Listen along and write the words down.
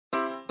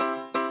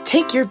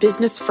Take your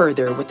business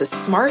further with the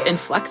smart and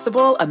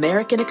flexible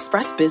American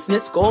Express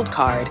Business Gold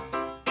Card.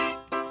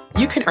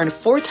 You can earn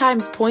 4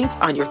 times points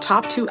on your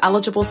top 2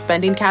 eligible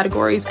spending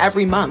categories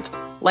every month,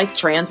 like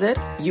transit,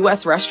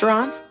 U.S.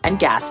 restaurants, and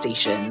gas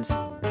stations.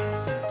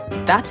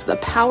 That's the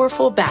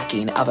powerful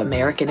backing of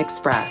American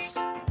Express.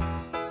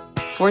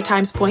 4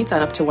 times points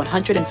on up to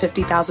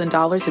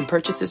 $150,000 in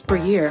purchases per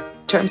year.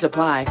 Terms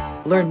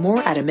apply. Learn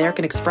more at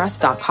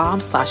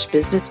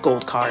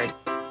americanexpress.com/businessgoldcard.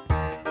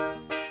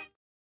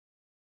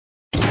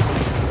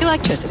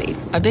 Electricity,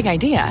 a big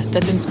idea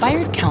that's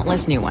inspired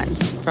countless new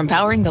ones. From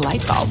powering the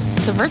light bulb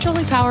to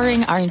virtually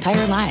powering our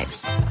entire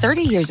lives.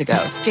 30 years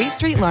ago, State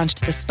Street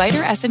launched the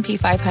Spider S&P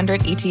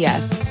 500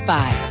 ETF,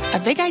 SPY. A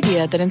big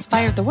idea that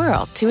inspired the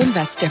world to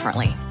invest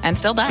differently. And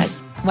still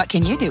does. What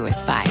can you do with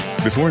SPY?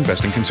 Before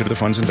investing, consider the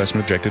fund's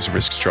investment objectives,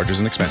 risks, charges,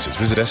 and expenses.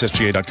 Visit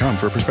ssga.com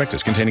for a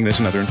prospectus containing this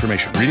and other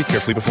information. Read it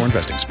carefully before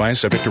investing. SPY is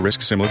subject to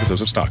risks similar to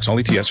those of stocks. All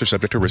ETFs are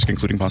subject to risk,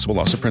 including possible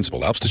loss of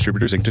principal. Alps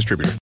Distributors, Inc.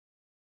 Distributor.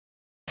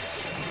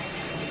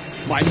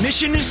 My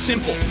mission is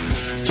simple,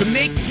 to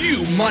make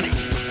you money.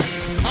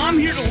 I'm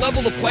here to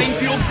level the playing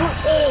field for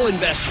all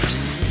investors.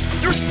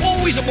 There's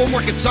always a bull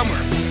market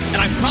somewhere, and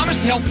I promise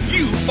to help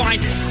you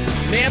find it.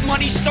 Mad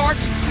Money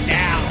starts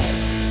now.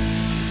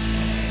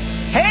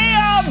 Hey,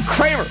 I'm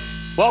Kramer.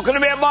 Welcome to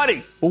Mad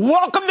Money.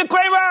 Welcome to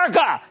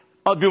Kramerica.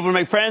 Other people to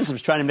make friends. I'm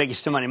just trying to make you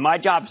some money. My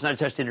job is not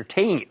just to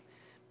entertain you,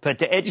 but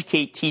to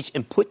educate, teach,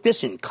 and put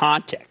this in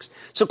context.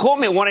 So call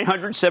me at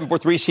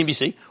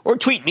 1-800-743-CNBC or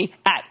tweet me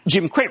at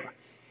Jim Cramer.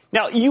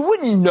 Now, you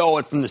wouldn't know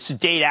it from the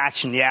sedate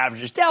action of the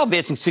averages. Dow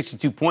advancing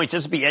 62 points,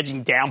 S&P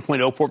edging down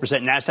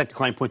 0.04%, NASDAQ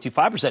declining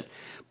 0.25%.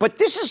 But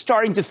this is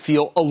starting to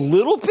feel a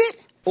little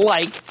bit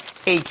like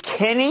a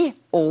Kenny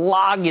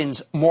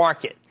Loggins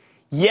market.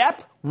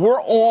 Yep, we're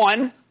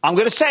on, I'm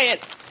going to say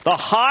it, the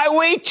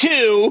highway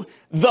to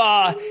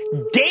the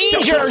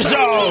danger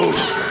zone.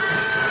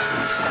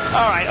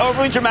 All right,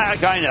 overly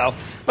dramatic, I know.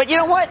 But you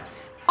know what?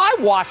 I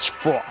watch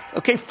froth.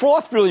 Okay,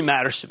 froth really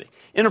matters to me.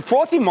 In a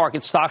frothy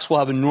market, stocks will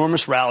have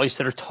enormous rallies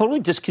that are totally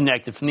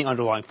disconnected from the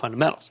underlying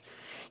fundamentals.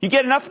 You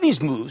get enough of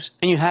these moves,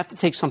 and you have to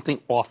take something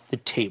off the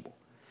table.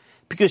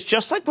 Because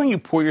just like when you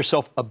pour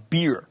yourself a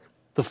beer,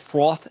 the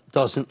froth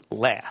doesn't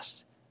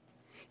last.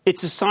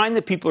 It's a sign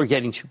that people are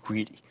getting too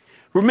greedy.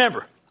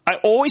 Remember, I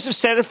always have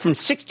said it from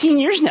 16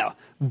 years now.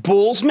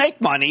 Bulls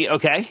make money,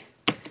 okay?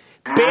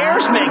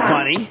 Bears make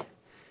money.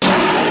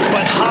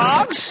 But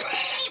hogs,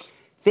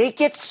 they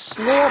get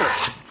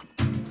slaughtered.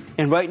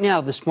 And right now,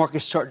 this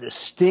market's starting to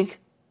stink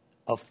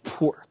of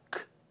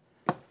pork.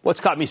 What's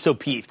got me so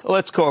peeved?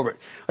 Let's go over it.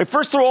 All right,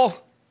 first of all,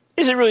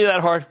 is it really that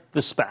hard? The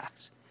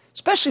SPACs,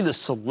 especially the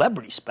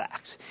celebrity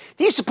SPACs.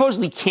 These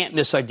supposedly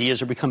can't-miss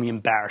ideas are becoming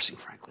embarrassing,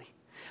 frankly.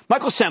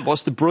 Michael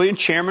Semblas, the brilliant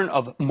chairman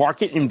of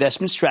market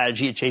investment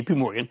strategy at J.P.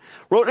 Morgan,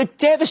 wrote a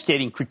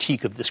devastating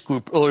critique of this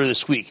group earlier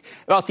this week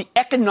about the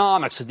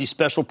economics of these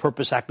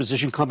special-purpose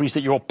acquisition companies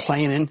that you're all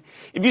playing in.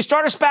 If you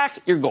start a SPAC,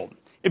 you're golden.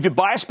 If you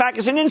buy a SPAC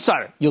as an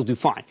insider, you'll do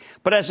fine.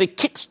 But as it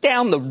kicks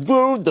down the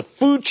road, the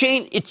food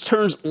chain, it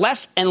turns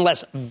less and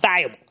less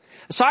valuable.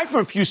 Aside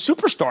from a few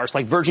superstars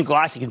like Virgin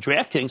Galactic and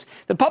DraftKings,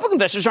 the public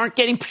investors aren't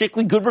getting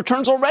particularly good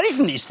returns already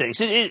from these things,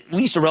 at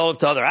least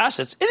relative to other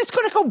assets, and it's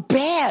going to go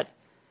bad.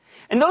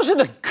 And those are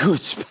the good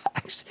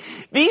SPACs.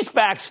 These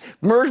SPACs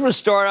merge with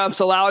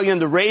startups, allowing them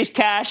to raise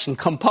cash and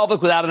come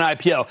public without an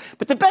IPO.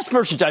 But the best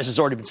merchandise has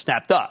already been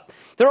snapped up.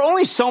 There are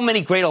only so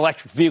many great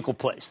electric vehicle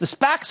plays. The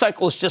SPAC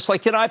cycle is just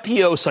like an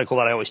IPO cycle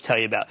that I always tell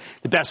you about.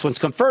 The best ones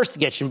come first to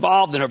get you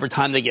involved, and over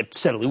time they get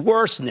steadily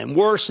worse, and then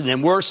worse, and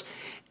then worse.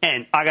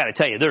 And I got to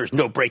tell you, there's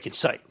no break in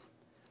sight.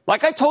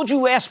 Like I told you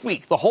last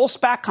week, the whole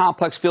SPAC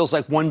complex feels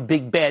like one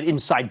big bad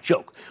inside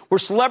joke, where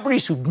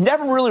celebrities who've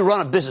never really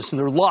run a business in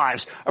their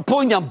lives are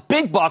pulling down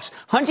big bucks,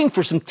 hunting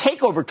for some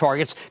takeover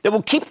targets that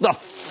will keep the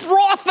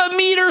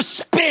frothometer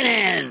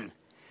spinning.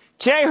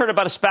 Today I heard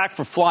about a SPAC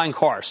for flying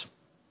cars.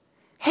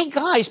 Hey,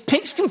 guys,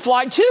 pigs can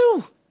fly,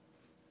 too.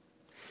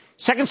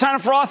 Second sign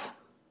of froth?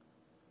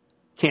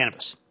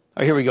 Cannabis.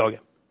 All right, here we go again.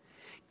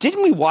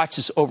 Didn't we watch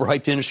this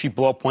overhyped industry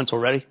blow up once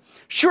already?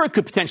 Sure, it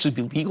could potentially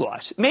be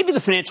legalized. Maybe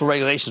the financial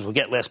regulations will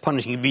get less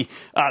punishing. It'd be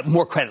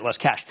more credit, less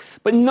cash.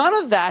 But none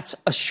of that's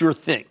a sure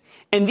thing.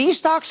 And these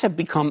stocks have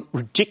become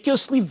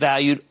ridiculously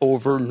valued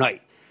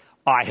overnight.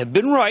 I have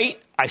been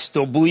right. I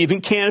still believe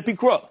in Canopy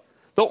Growth,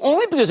 though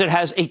only because it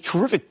has a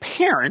terrific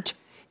parent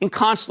in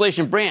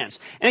Constellation Brands.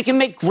 And it can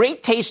make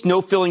great taste,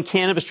 no-filling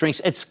cannabis drinks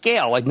at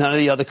scale like none of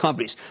the other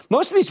companies.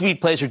 Most of these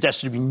weed plays are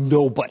destined to be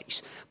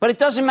nobodies. But it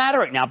doesn't matter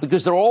right now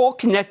because they're all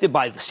connected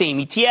by the same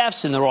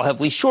ETFs and they're all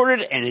heavily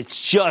shorted, and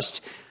it's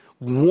just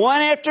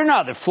one after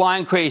another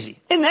flying crazy.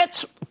 And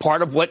that's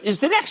part of what is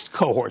the next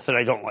cohort that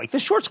I don't like, the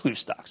short squeeze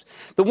stocks.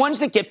 The ones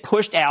that get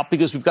pushed out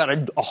because we've got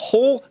a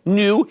whole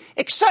new,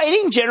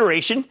 exciting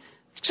generation,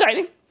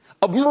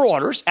 of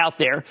marauders out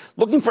there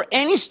looking for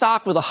any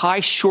stock with a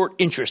high short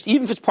interest,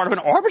 even if it's part of an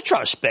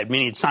arbitrage spread,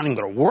 meaning it's not even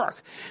going to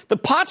work. The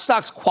pot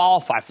stocks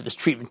qualify for this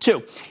treatment,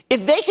 too.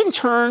 If they can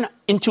turn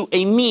into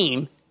a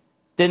meme,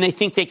 then they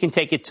think they can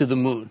take it to the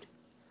moon.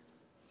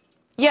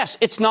 yes,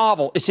 it's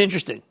novel. It's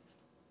interesting.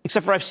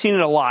 Except for I've seen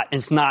it a lot, and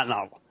it's not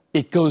novel.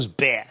 It goes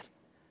bad.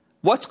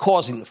 What's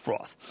causing the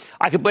froth?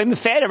 I could blame the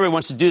Fed. Everyone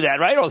wants to do that,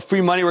 right? Or the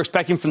free money we're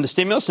expecting from the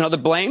stimulus, another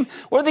blame.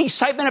 Or the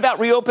excitement about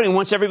reopening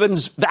once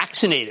everyone's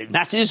vaccinated. And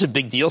that is a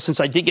big deal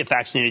since I did get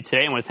vaccinated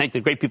today. I want to thank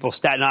the great people of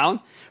Staten Island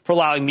for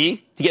allowing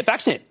me to get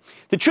vaccinated.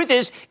 The truth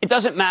is, it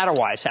doesn't matter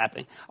why it's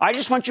happening. I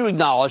just want you to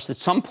acknowledge that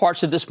some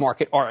parts of this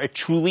market are at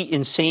truly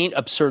insane,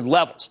 absurd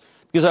levels.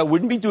 Because I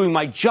wouldn't be doing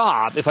my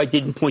job if I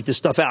didn't point this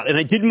stuff out. And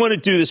I didn't want to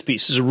do this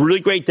piece. This is a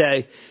really great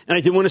day. And I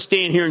didn't want to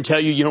stand here and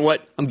tell you, you know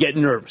what, I'm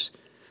getting nervous.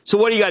 So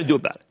what do you got to do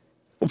about it?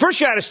 Well, first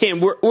you got to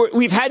understand,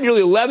 we've had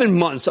nearly 11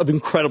 months of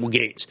incredible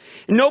gains.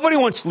 And nobody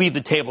wants to leave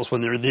the tables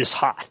when they're this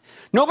hot.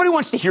 Nobody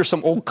wants to hear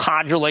some old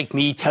codger like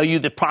me tell you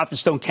that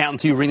profits don't count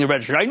until you ring the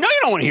register. I know you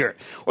don't want to hear it.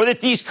 Or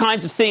that these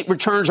kinds of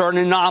returns are an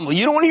anomaly.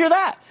 You don't want to hear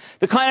that.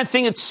 The kind of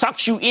thing that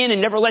sucks you in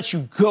and never lets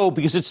you go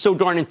because it's so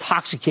darn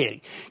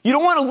intoxicating. You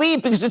don't want to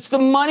leave because it's the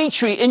money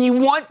tree and you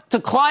want to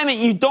climb it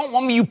and you don't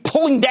want you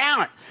pulling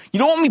down it. You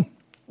don't want me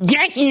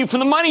yanking you from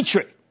the money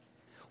tree.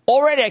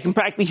 Already I can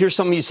practically hear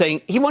some of you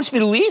saying, he wants me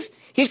to leave?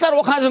 He's got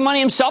all kinds of money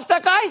himself,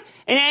 that guy?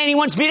 And he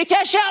wants me to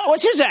cash out?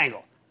 What's his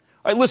angle?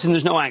 All right, listen,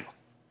 there's no angle.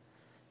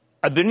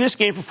 I've been in this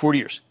game for 40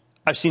 years.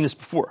 I've seen this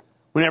before.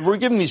 Whenever we're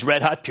given these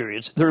red-hot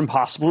periods, they're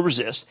impossible to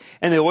resist,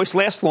 and they always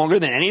last longer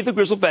than any of the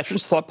grizzled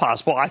veterans thought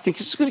possible. I think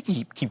it's going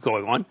to keep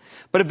going on,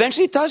 but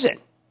eventually it does end,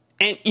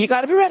 and you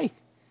got to be ready.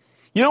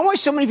 You know why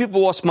so many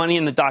people lost money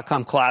in the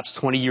dot-com collapse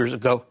 20 years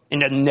ago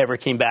and then never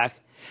came back?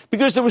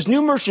 Because there was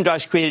new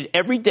merchandise created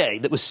every day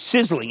that was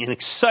sizzling and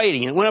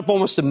exciting, and it went up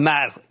almost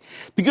automatically.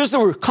 Because there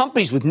were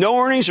companies with no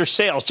earnings or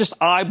sales, just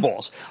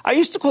eyeballs. I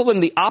used to call them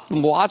the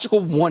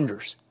ophthalmological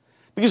wonders.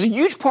 Because a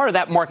huge part of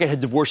that market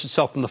had divorced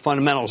itself from the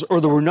fundamentals, or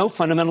there were no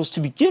fundamentals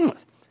to begin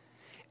with.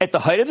 At the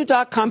height of the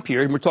dot-com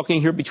period, and we're talking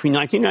here between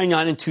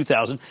 1999 and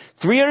 2000,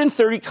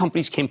 330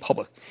 companies came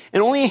public,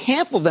 and only a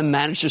handful of them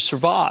managed to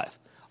survive.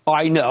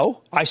 I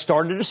know. I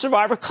started a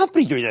survivor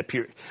company during that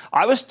period.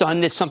 I was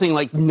stunned that something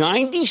like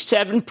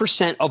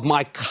 97% of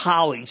my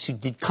colleagues who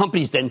did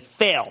companies then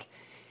failed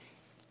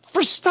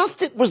for stuff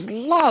that was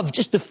loved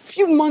just a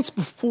few months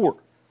before.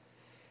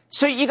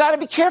 So you got to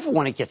be careful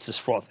when it gets this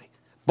frothy.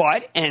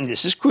 But, and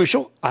this is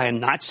crucial, I am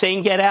not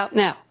saying get out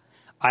now.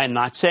 I am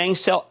not saying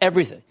sell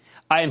everything.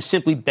 I am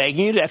simply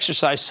begging you to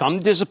exercise some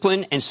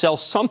discipline and sell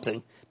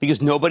something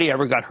because nobody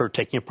ever got hurt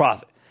taking a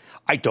profit.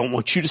 I don't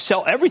want you to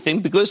sell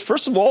everything because,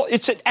 first of all,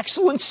 it's an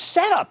excellent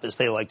setup, as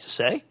they like to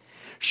say.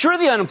 Sure,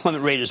 the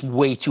unemployment rate is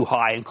way too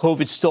high and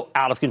COVID's still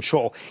out of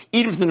control,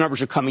 even if the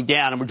numbers are coming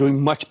down and we're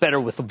doing much better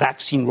with the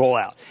vaccine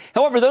rollout.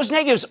 However, those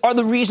negatives are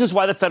the reasons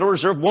why the Federal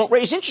Reserve won't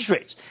raise interest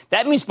rates.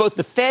 That means both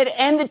the Fed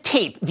and the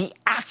tape, the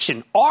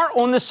action, are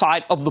on the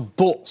side of the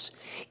bulls.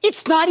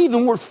 It's not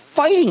even worth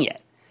fighting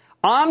yet.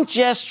 I'm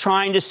just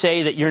trying to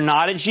say that you're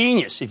not a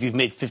genius if you've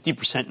made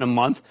 50% in a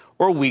month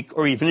or a week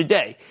or even a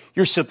day.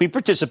 You're simply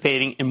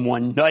participating in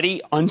one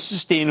nutty,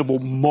 unsustainable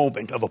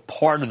moment of a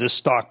part of this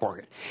stock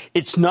market.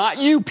 It's not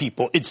you,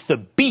 people. It's the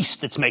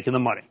beast that's making the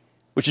money,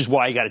 which is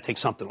why you got to take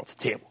something off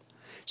the table.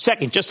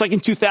 Second, just like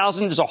in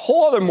 2000, there's a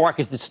whole other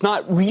market that's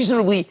not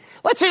reasonably,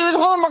 let's say there's a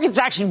whole other market that's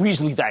actually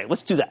reasonably valued.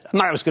 Let's do that. I'm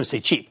not always going to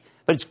say cheap,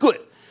 but it's good.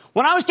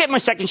 When I was getting my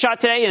second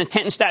shot today in a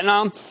tent in Staten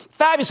Island,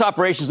 fabulous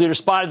operations leader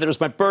spotted that it was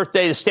my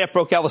birthday. The staff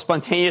broke out with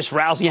spontaneous,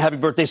 rousing happy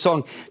birthday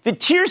song. The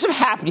tears of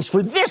happiness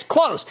were this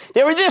close.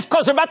 They were this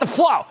close. They're about to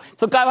flow.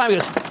 So the guy behind me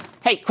goes,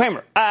 hey,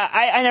 Kramer,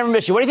 I never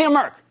miss you. What do you think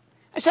of Merck?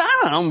 I said,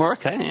 I don't know,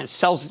 Merck. It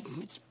sells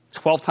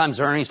 12 times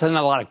earnings, doesn't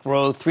have a lot of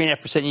growth,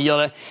 3.5%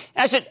 yield. And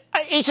I said,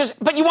 he says,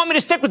 but you want me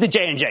to stick with the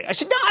J&J? I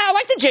said, no, I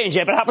like the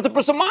J&J, but how about the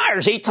Bristol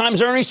Myers? 8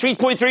 times earnings,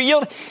 3.3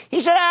 yield. He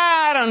said,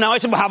 I don't know. I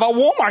said, well, how about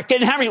Walmart?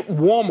 Getting how many?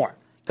 Walmart.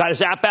 Got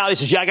his app out. He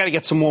says, yeah, I got to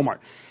get some Walmart.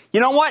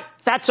 You know what?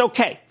 That's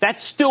okay.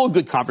 That's still a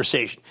good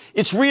conversation.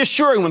 It's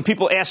reassuring when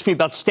people ask me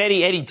about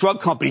steady Eddie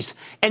drug companies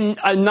and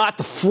not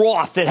the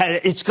froth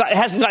that it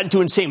hasn't gotten too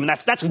insane. And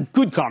that's a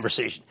good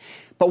conversation.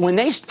 But when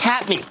they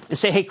tap me and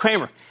say, hey,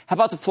 Kramer, how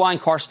about the flying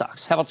car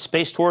stocks? How about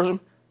space tourism?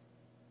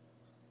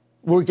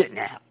 We're getting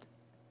out.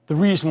 The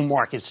reasonable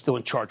market is still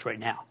in charge right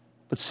now.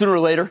 But sooner or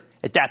later,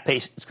 at that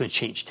pace, it's going to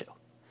change too.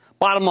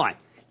 Bottom line.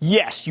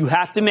 Yes, you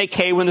have to make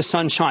hay when the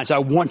sun shines. I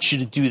want you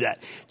to do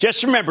that.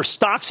 Just remember,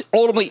 stocks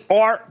ultimately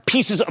are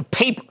pieces of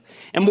paper.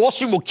 And Wall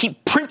Street will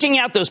keep printing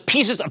out those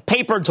pieces of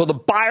paper until the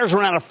buyers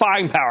run out of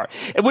buying power,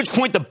 at which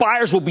point the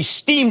buyers will be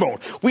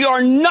steamrolled. We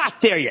are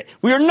not there yet.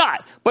 We are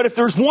not. But if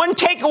there's one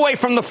takeaway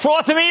from the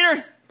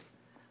frothometer,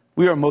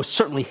 we are most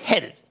certainly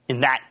headed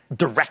in that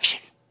direction.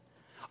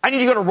 I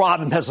need to go to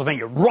Rob in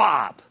Pennsylvania.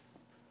 Rob.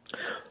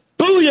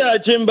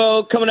 Booyah,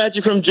 Jimbo, coming at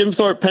you from Jim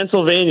Thorpe,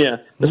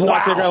 Pennsylvania. The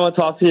stock ticker I want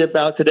to talk to you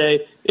about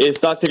today is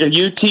stock ticker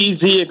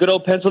UTZ, a good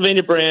old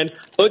Pennsylvania brand,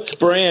 Utz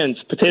Brands,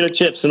 potato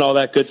chips and all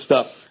that good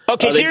stuff.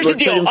 Okay, so here's the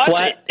deal.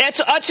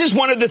 Utz is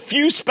one of the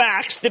few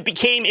SPACs that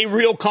became a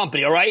real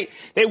company, all right?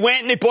 They went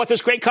and they bought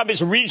this great company.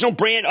 It's a regional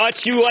brand,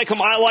 Utz. You like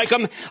them, I like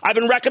them. I've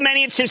been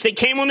recommending it since they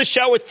came on the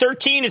show at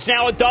 13. It's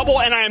now a double,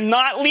 and I am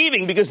not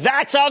leaving because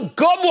that's a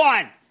good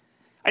one.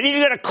 I need to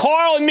go to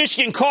Carl in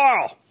Michigan.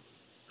 Carl.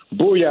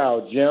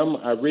 Booyah, Jim.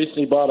 I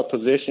recently bought a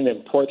position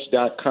in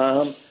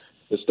Porch.com.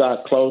 The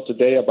stock closed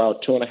today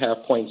about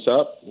 2.5 points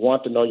up.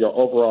 Want to know your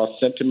overall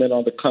sentiment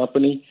on the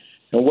company.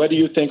 And what do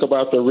you think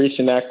about the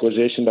recent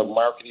acquisition of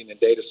marketing and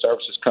data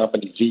services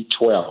company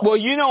V12?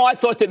 Well, I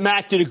thought that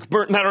Matt did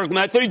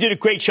a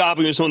great job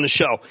when he was on the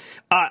show.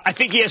 I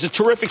think he has a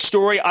terrific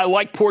story. I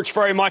like Porch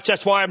very much.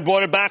 That's why I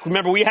brought it back.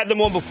 Remember, we had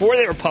them on before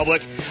they were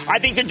public. I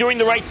think they're doing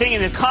the right thing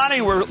in an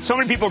economy where so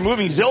many people are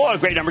moving. Zillow, a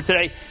great number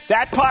today.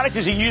 That product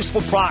is a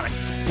useful product.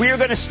 We are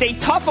going to stay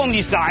tough on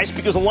these guys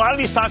because a lot of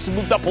these stocks have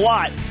moved up a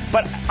lot.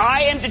 But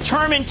I am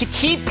determined to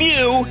keep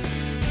you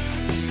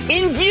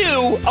in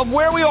view of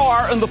where we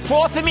are in the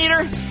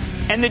frothometer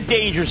and the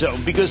danger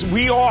zone, because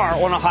we are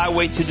on a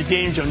highway to the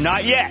danger zone.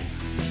 Not yet.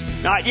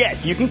 Not yet.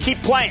 You can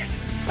keep playing.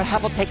 But how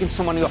about taking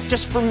some money off?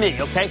 Just for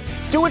me, okay?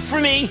 Do it for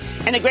me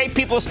and the great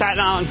people of Staten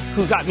Island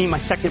who got me my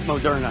second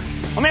Moderna.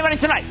 On Mad Money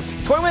tonight,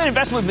 toying with an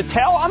investment with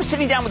Mattel. I'm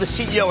sitting down with the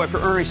CEO after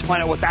earnings to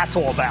find out what that's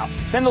all about.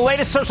 Then the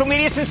latest social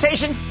media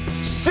sensation,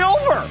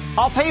 silver.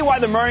 I'll tell you why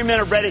the Murray men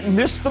of Reddit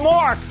missed the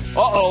mark.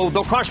 Uh-oh,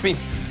 they'll crush me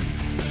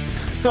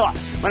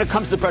when it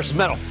comes to precious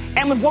metal.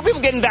 And with more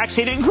people getting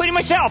vaccinated, including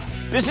myself,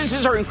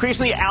 businesses are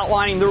increasingly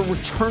outlining their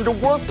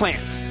return-to-work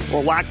plans,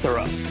 or lack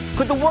thereof.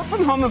 Could the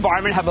work-from-home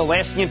environment have a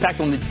lasting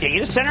impact on the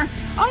data center?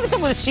 I'm going to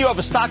talk with the CEO of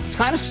a stock that's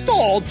kind of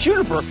stalled,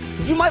 Juniper.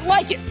 You might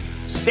like it.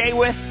 Stay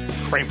with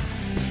Cramer.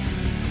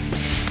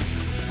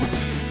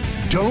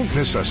 Don't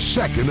miss a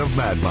second of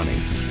Mad Money.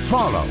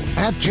 Follow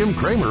 @Jim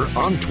Cramer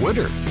on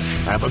Twitter.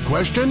 Have a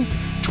question?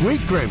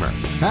 Tweet Cramer.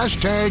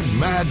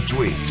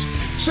 #MadTweets.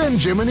 Send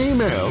Jim an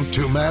email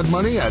to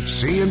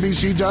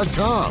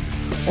madmoney@cnbc.com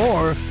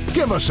or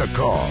give us a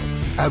call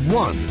at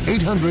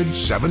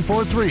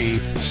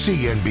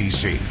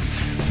 1-800-743-CNBC.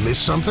 Miss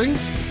something?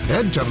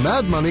 Head to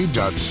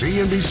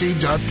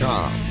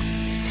madmoney.cnbc.com.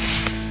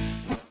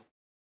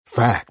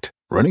 Fact.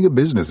 Running a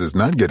business is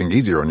not getting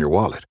easier on your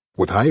wallet.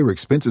 With higher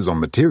expenses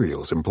on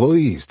materials,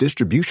 employees,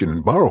 distribution,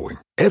 and borrowing,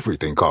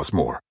 everything costs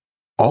more.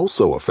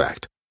 Also a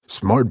fact.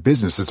 Smart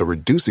businesses are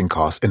reducing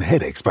costs and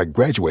headaches by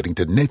graduating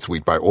to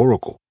NetSuite by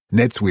Oracle.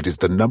 NetSuite is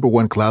the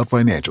 #1 cloud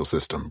financial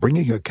system,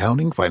 bringing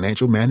accounting,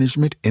 financial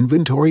management,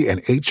 inventory,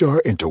 and HR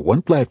into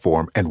one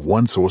platform and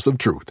one source of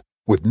truth.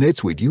 With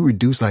NetSuite, you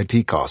reduce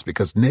IT costs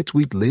because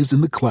NetSuite lives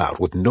in the cloud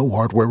with no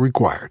hardware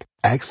required.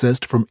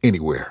 Accessed from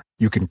anywhere,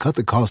 you can cut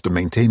the cost of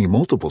maintaining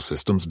multiple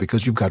systems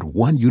because you've got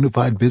one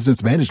unified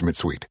business management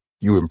suite.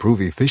 You improve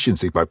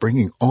efficiency by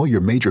bringing all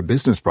your major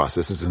business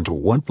processes into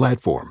one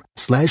platform,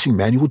 slashing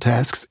manual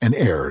tasks and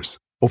errors.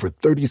 Over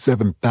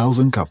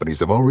 37,000 companies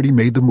have already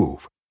made the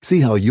move.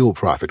 See how you'll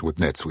profit with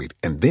NetSuite,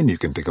 and then you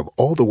can think of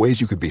all the ways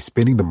you could be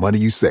spending the money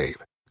you save.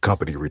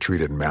 Company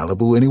retreat in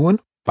Malibu, anyone?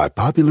 By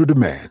popular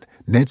demand,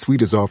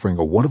 NetSuite is offering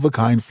a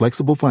one-of-a-kind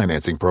flexible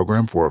financing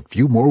program for a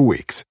few more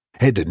weeks.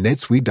 Head to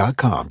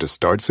netsuite.com to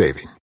start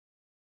saving.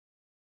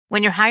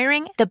 When you're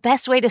hiring, the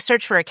best way to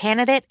search for a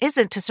candidate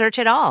isn't to search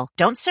at all.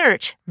 Don't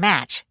search,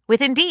 match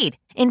with Indeed.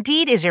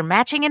 Indeed is your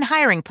matching and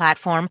hiring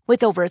platform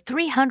with over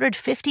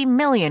 350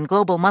 million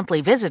global monthly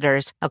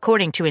visitors,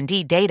 according to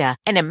Indeed data,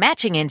 and a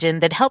matching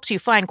engine that helps you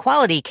find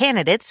quality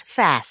candidates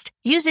fast.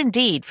 Use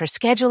Indeed for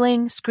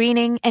scheduling,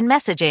 screening, and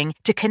messaging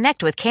to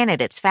connect with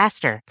candidates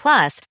faster.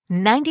 Plus,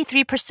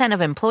 93% of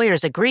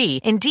employers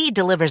agree Indeed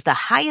delivers the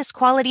highest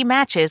quality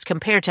matches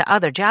compared to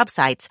other job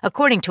sites,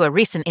 according to a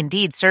recent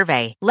Indeed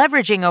survey.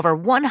 Leveraging over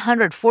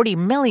 140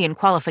 million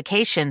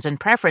qualifications and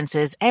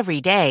preferences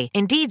every day,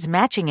 Indeed's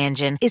matching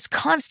engine is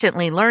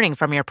constantly learning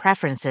from your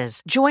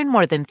preferences. Join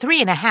more than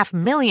 3.5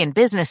 million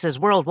businesses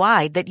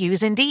worldwide that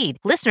use Indeed.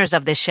 Listeners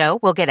of this show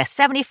will get a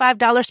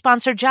 $75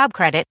 sponsored job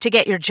credit to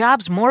get your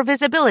jobs more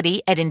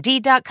visibility at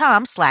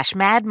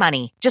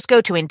Indeed.com/madmoney. Just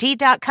go to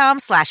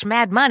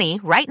Indeed.com/madmoney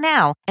right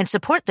now and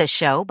support this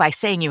show by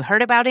saying you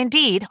heard about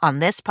Indeed on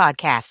this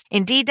podcast.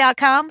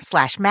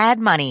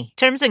 Indeed.com/madmoney.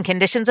 Terms and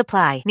conditions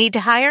apply. Need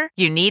to hire?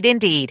 You need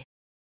Indeed.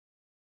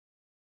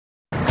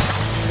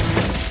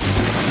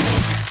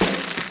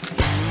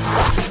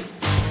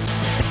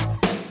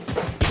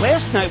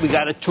 Last night, we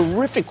got a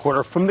terrific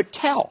quarter from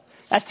Mattel.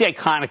 That's the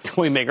iconic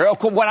toy maker. Oh,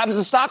 what happens to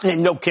the stock?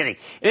 No kidding.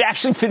 It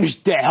actually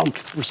finished down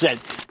 2%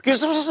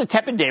 because it was just a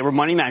tepid day where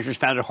money managers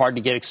found it hard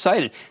to get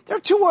excited. They're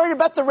too worried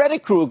about the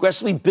Reddit crew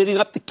aggressively bidding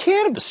up the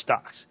cannabis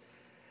stocks.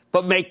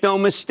 But make no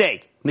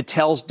mistake,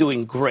 Mattel's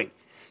doing great.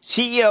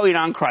 CEO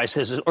Ynon Kreiz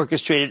has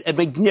orchestrated a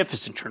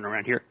magnificent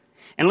turnaround here.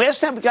 And last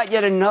time we got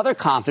yet another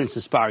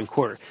confidence-inspiring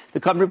quarter. The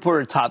company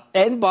reported a top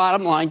and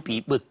bottom line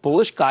beat with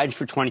bullish guidance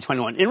for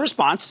 2021. In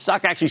response, the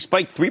stock actually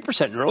spiked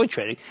 3% in early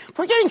trading.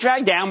 We're getting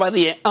dragged down by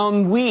the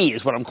ennui,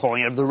 is what I'm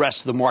calling it, of the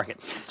rest of the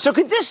market. So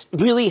could this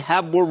really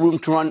have more room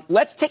to run?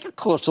 Let's take a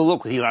closer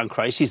look with Ynon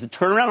Kreiz. He's the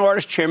turnaround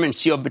artist, chairman, and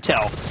CEO of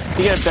Mattel.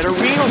 To get a better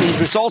read on these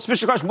results,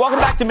 Mr. Kreiz, welcome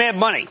back to Mad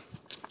Money.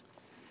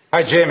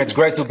 Hi, Jim. It's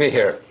great to be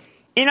here.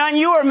 Ynon,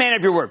 you are a man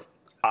of your word.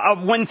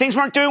 When things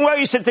weren't doing well,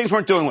 you said things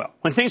weren't doing well.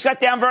 When things got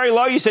down very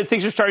low, you said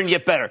things are starting to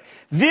get better.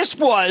 This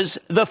was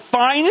the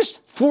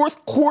finest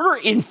fourth quarter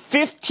in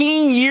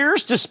 15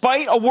 years,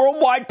 despite a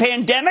worldwide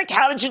pandemic.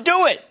 How did you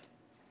do it?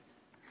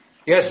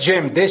 Yes,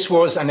 Jim, this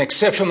was an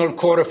exceptional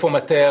quarter for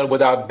Mattel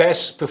with our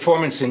best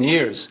performance in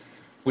years,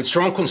 with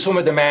strong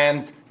consumer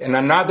demand and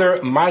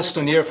another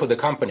milestone year for the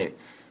company.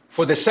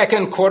 For the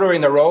second quarter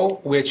in a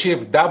row, we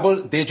achieved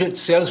double-digit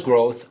sales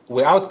growth.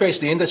 We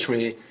outpaced the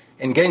industry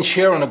and gained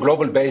share on a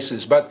global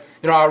basis. But,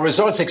 our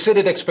results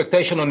exceeded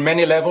expectation on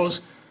many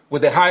levels,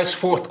 with the highest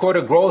fourth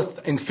quarter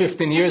growth in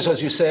 15 years,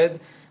 as you said,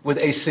 with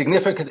a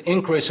significant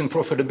increase in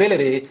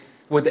profitability,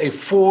 with a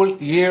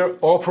full-year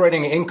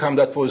operating income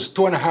that was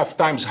 2.5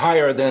 times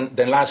higher than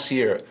last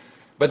year.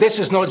 But this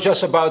is not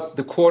just about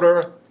the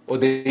quarter or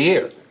the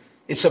year.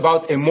 It's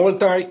about a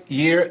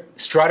multi-year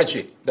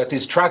strategy that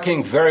is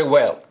tracking very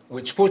well,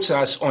 which puts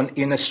us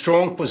in a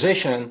strong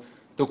position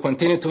to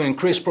continue to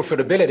increase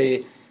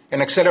profitability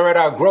and accelerate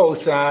our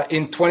growth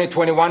in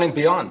 2021 and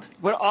beyond.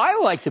 What I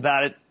liked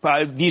about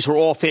it, these were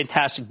all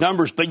fantastic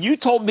numbers, but you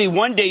told me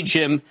one day,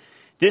 Jim,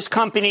 this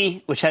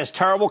company, which has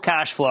terrible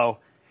cash flow,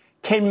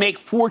 can make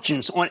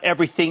fortunes on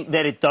everything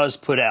that it does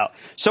put out.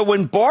 So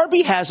when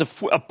Barbie has a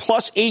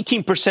plus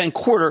 18%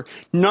 quarter,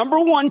 number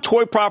one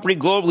toy property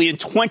globally in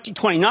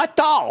 2020, not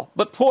doll,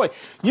 but toy,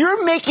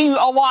 you're making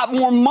a lot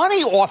more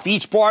money off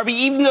each Barbie,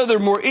 even though they're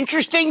more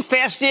interesting,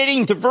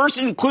 fascinating, diverse,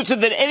 and inclusive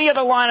than any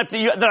other lineup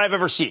that I've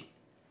ever seen.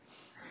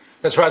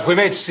 That's right. We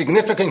made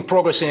significant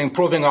progress in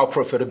improving our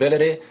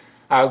profitability.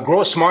 Our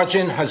gross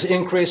margin has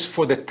increased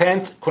for the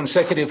 10th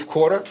consecutive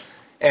quarter.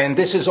 And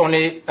this is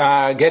only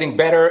getting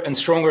better and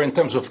stronger in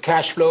terms of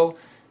cash flow.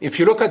 If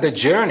you look at the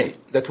journey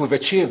that we've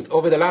achieved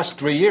over the last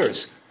 3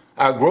 years,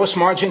 our gross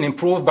margin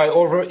improved by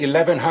over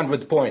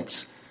 1,100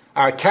 points.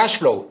 Our cash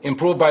flow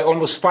improved by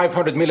almost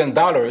 $500 million,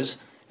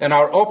 and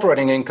our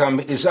operating income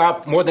is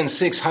up more than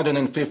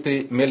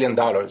 $650 million.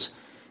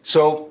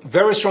 So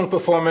very strong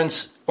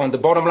performance on the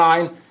bottom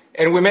line,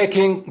 and we're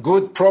making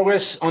good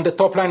progress on the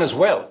top line as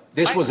well.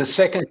 This was the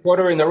second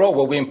quarter in a row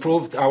where we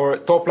improved our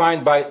top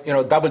line by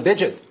double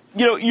digit.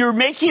 You're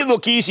making it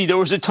look easy. There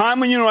was a time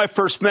when you and I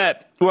first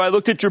met where I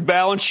looked at your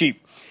balance sheet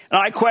and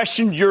I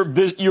questioned your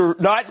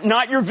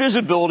not your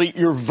visibility,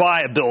 your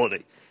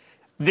viability.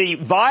 The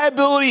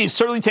viability is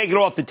certainly taken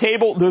off the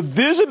table. The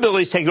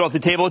visibility is taken off the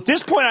table. At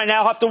this point, I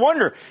now have to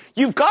wonder,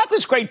 you've got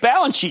this great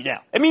balance sheet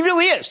now. I mean, it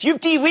really is. You've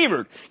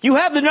delevered. You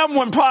have the number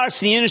one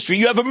products in the industry.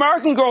 You have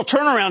American Girl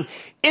turnaround.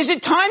 Is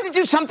it time to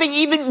do something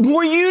even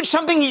more huge,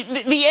 something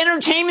the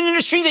entertainment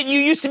industry that you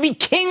used to be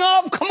king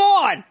of? Come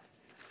on.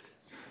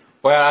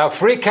 Well, our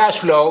free cash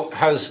flow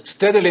has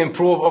steadily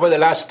improved over the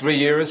last 3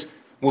 years.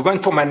 We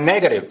went from a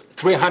negative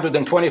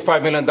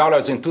 $325 million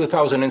in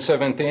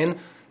 2017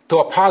 to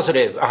a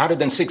positive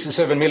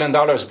 $167 million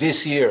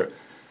this year.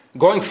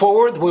 Going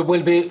forward, we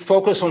will be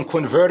focused on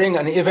converting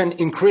an even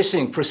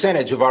increasing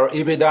percentage of our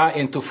EBITDA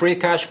into free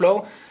cash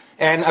flow.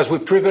 And as we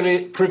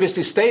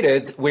previously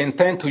stated, we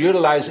intend to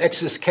utilize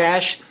excess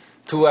cash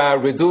to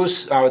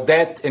reduce our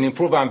debt and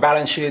improve our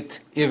balance sheet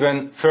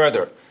even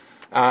further.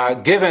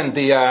 Given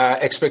the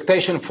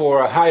expectation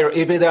for a higher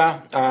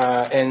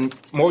EBITDA and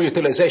more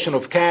utilization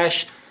of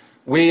cash,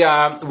 we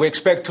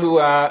expect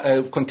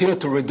to continue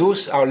to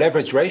reduce our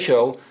leverage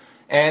ratio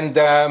and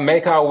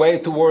make our way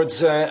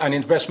towards an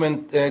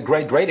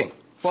investment-grade rating.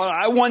 Well,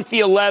 I want the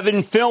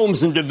 11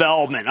 films in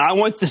development. I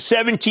want the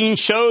 17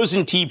 shows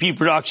in TV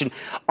production.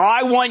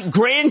 I want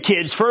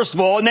grandkids, first of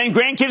all, and then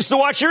grandkids to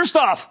watch your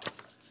stuff.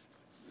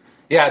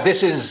 Yeah,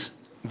 this is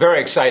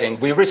very exciting.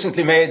 We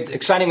recently made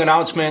exciting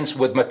announcements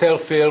with Mattel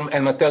Film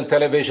and Mattel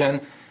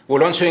Television. We're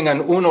launching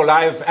an Uno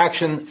live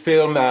action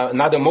film,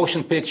 another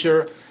motion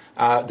picture.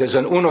 There's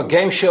an Uno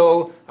game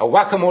show, a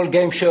Whack-A-Mole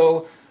game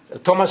show.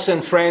 Thomas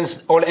and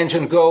Friends, All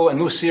Engine Go, a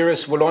new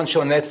series will launch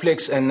on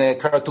Netflix and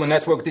Cartoon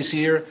Network this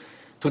year.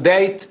 To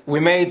date, we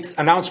made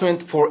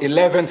announcement for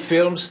 11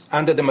 films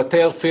under the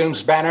Mattel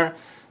Films banner.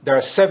 There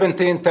are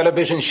 17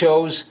 television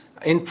shows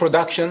in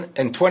production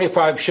and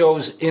 25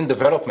 shows in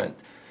development.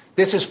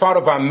 This is part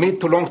of our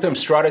mid to long-term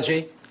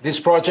strategy. These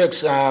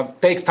projects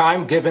take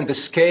time given the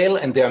scale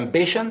and the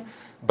ambition,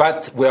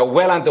 but we are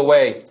well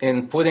underway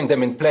in putting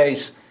them in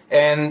place.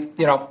 And,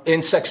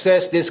 in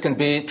success, this can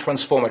be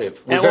transformative.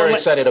 We're very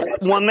excited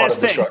about one last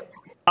thing.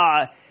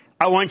 I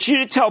want you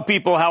to tell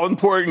people how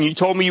important, you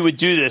told me you would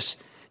do this,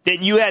 that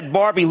you had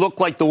Barbie look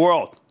like the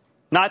world.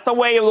 Not the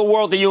way of the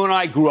world that you and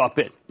I grew up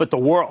in, but the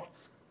world.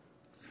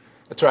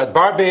 That's right.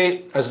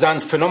 Barbie has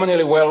done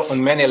phenomenally well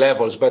on many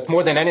levels, but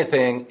more than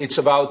anything, it's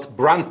about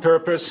brand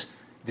purpose,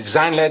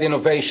 design-led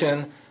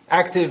innovation,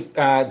 active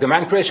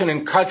demand creation,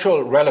 and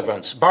cultural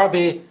relevance.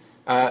 Barbie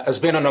has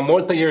been on a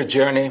multi-year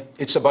journey.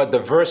 It's about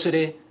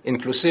diversity,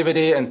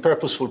 inclusivity, and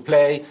purposeful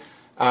play,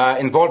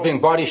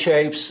 involving body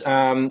shapes,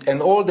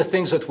 and all the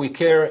things that we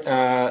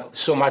care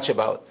so much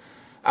about.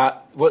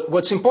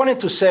 What's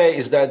important to say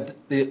is that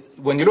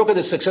when you look at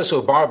the success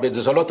of Barbie,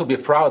 there's a lot to be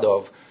proud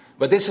of.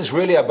 But this is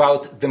really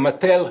about the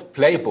Mattel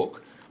playbook,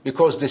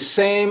 because the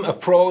same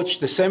approach,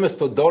 the same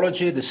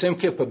methodology, the same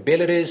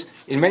capabilities,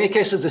 in many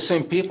cases the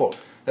same people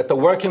that are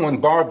working on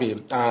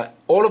Barbie,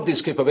 all of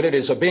these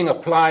capabilities are being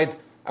applied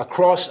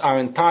across our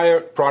entire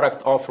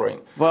product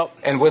offering. Well,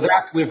 and with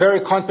that, we're very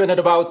confident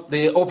about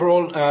the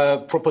overall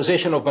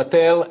proposition of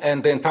Mattel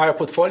and the entire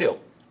portfolio.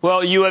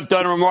 Well, you have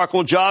done a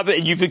remarkable job,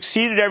 and you've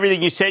exceeded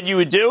everything you said you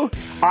would do.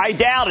 I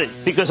doubted,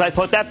 because I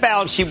thought that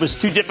balance sheet was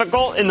too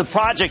difficult and the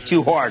project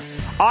too hard.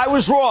 I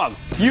was wrong.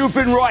 You've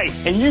been right,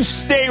 and you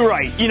stay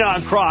right.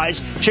 Ynon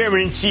Kreiz,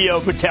 Chairman and CEO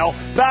of Mattel.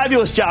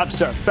 Fabulous job,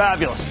 sir.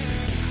 Fabulous.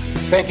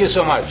 Thank you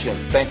so much, Jim.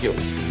 Thank you.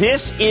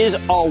 This is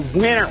a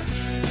winner.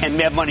 And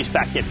Mad Money's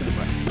back after the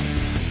break.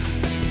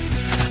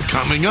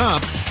 Coming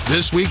up,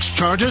 this week's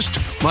Chartist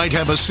might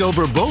have a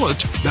silver bullet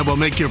that will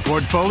make your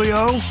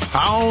portfolio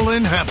howl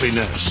in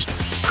happiness.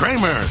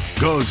 Cramer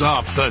goes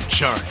off the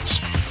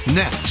charts.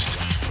 Next.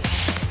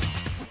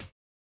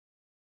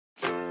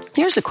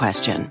 Here's a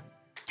question.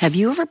 Have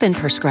you ever been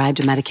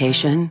prescribed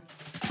medication?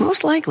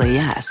 Most likely,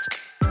 yes.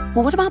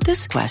 Well, what about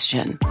this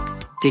question?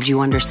 Did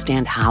you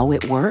understand how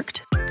it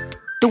worked?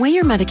 The way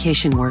your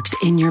medication works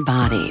in your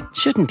body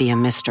shouldn't be a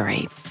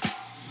mystery.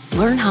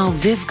 Learn how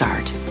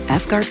Vyvgart,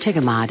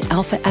 Efgartigimod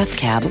Alpha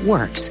FCAB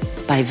works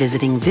by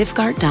visiting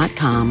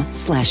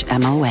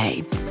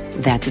Vyvgart.com/MOA.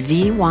 That's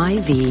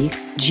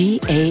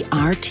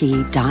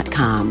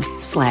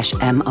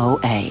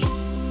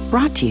VYVGART.com/MOA.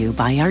 Brought to you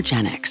by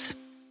argenx.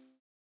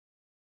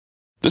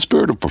 The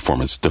spirit of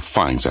performance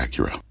defines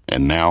Acura,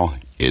 and now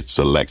it's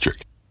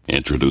electric.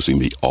 Introducing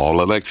the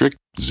all-electric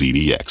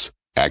ZDX,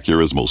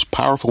 Acura's most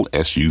powerful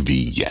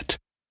SUV yet.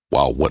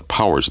 While what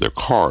powers their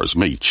cars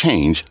may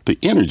change, the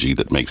energy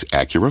that makes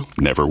Acura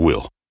never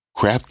will.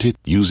 Crafted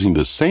using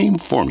the same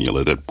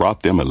formula that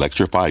brought them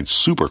electrified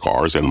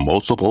supercars and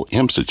multiple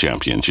IMSA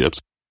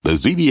championships, the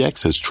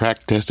ZDX has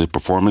track-tested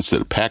performance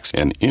that packs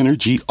an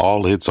energy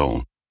all its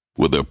own.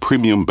 With a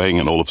premium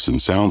Bang & Olufsen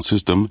sound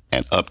system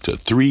and up to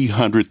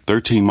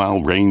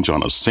 313-mile range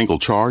on a single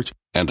charge,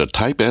 and a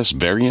Type S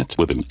variant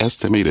with an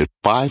estimated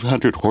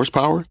 500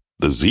 horsepower,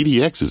 the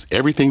ZDX is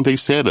everything they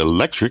said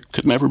electric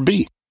could never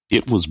be.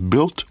 It was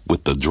built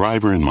with the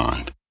driver in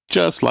mind,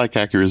 just like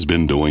Acura's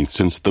been doing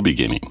since the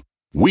beginning.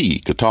 We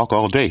could talk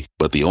all day,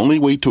 but the only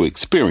way to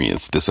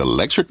experience this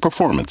electric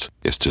performance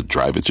is to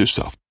drive it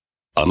yourself.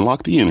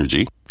 Unlock the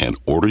energy and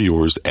order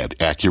yours at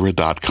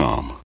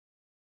Acura.com.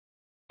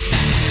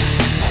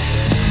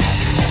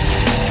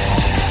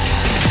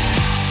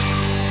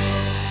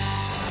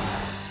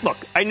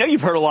 Look, I know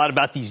you've heard a lot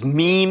about these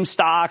meme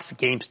stocks,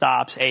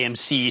 GameStops,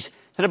 AMCs,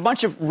 that a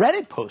bunch of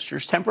Reddit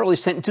posters temporarily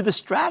sent into the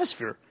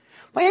stratosphere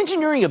by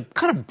engineering a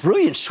kind of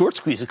brilliant short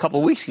squeeze a couple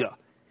of weeks ago.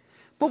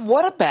 But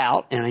what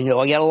about, and I know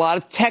I got a lot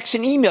of texts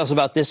and emails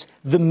about this,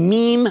 the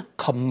meme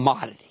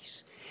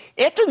commodities?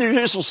 After their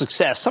initial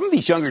success, some of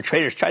these younger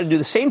traders try to do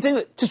the same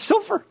thing to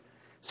silver,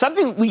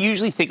 something we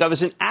usually think of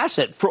as an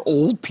asset for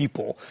old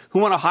people who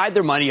want to hide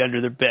their money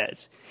under their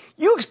beds.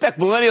 You expect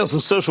millennials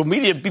on social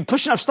media to be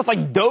pushing up stuff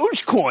like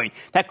Dogecoin,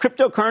 that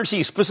cryptocurrency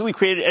explicitly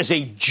created as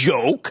a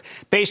joke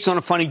based on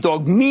a funny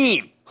dog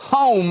meme.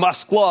 Oh,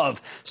 Musk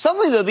love.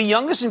 Suddenly, though, the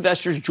youngest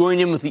investors join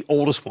in with the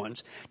oldest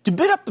ones to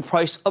bid up the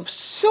price of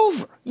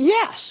silver.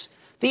 Yes,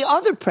 the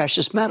other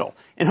precious metal,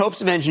 in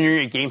hopes of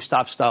engineering a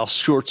GameStop-style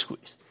short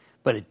squeeze.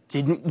 But it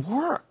didn't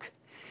work.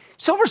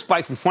 Silver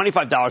spiked from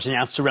 $25 an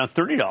ounce to around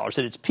 $30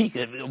 at its peak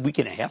a week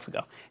and a half ago.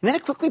 And then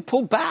it quickly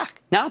pulled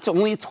back. Now it's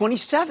only at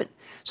 $27.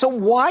 So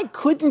why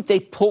couldn't they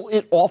pull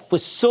it off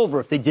with silver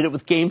if they did it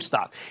with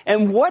GameStop?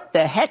 And what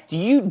the heck do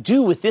you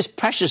do with this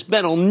precious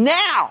metal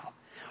now?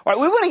 All right,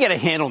 we want to get a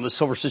handle on the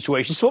silver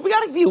situation, so we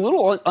got to be a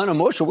little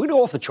unemotional. We're going to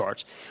go off the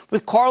charts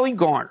with Carly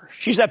Garner.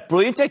 She's that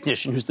brilliant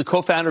technician who's the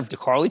co-founder of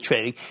DeCarly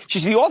Trading.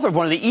 She's the author of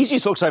one of the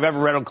easiest books I've ever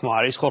read on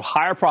commodities called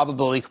Higher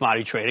Probability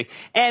Commodity Trading.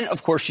 And,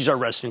 of course, she's our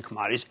resident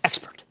commodities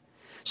expert.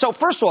 So,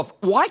 first off,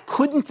 why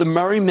couldn't the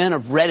merry men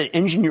of Reddit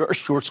engineer a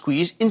short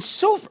squeeze in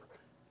silver?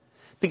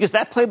 Because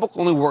that playbook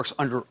only works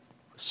under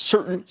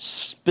certain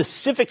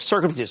specific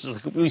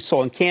circumstances, like we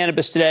saw in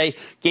cannabis today,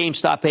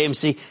 GameStop,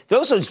 AMC.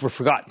 Those things were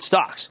forgotten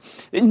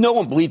stocks. No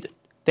one believed it.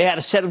 They had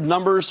a set of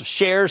numbers of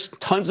shares.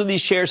 Tons of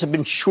these shares have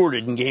been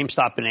shorted in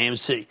GameStop and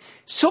AMC.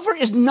 Silver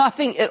is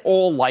nothing at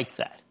all like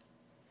that.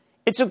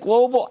 It's a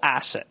global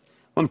asset.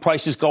 When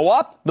prices go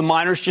up, the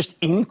miners just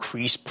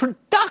increase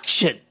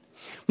production.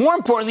 More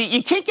importantly,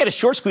 you can't get a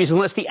short squeeze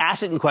unless the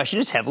asset in question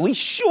is heavily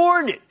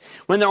shorted.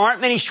 When there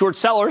aren't many short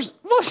sellers,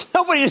 there's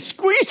nobody to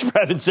squeeze, for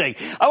heaven's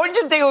sake. I want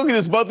you to take a look at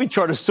this monthly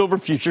chart of silver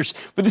futures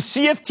with the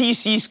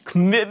CFTC's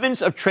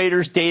commitments of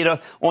traders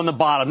data on the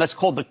bottom. That's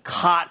called the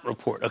COT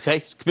report, okay?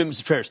 It's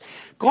commitments of traders.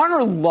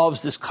 Garner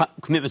loves this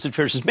commitments of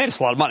traders. It's made us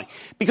a lot of money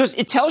because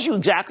it tells you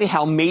exactly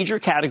how major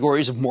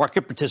categories of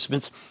market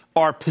participants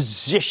are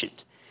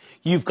positioned.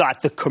 You've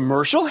got the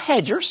commercial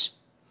hedgers,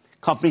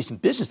 companies in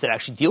business that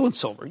actually deal in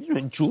silver,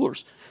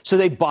 jewelers. So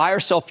they buy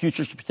or sell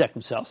futures to protect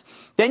themselves.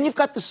 Then you've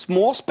got the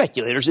small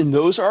speculators, and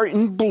those are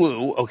in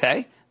blue,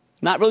 okay?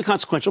 Not really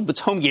consequential, but it's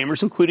home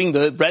gamers, including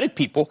the Reddit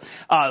people.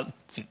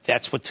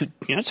 That's what,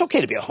 it's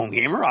okay to be a home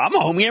gamer. I'm a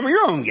home gamer.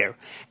 You're a home gamer.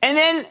 And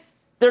then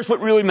there's what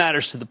really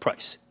matters to the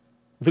price,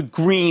 the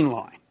green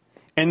line.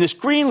 And this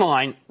green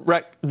line,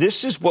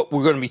 this is what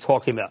we're going to be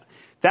talking about.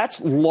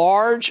 That's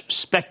large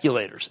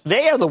speculators.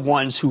 They are the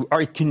ones who are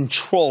in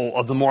control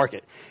of the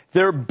market.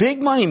 They're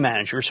big money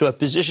managers who have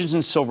positions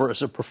in silver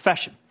as a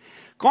profession.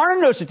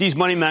 Garner notes that these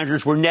money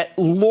managers were net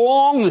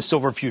long the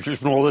silver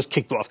futures when all this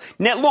kicked off.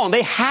 Net long.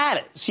 They had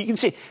it. So you can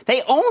see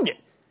they owned it.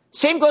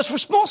 Same goes for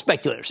small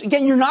speculators.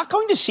 Again, you're not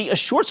going to see a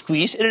short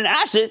squeeze in an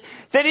asset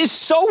that is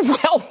so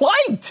well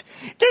liked.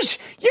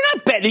 You're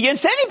not betting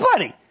against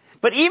anybody.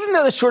 But even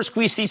though the short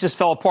squeeze thesis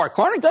fell apart,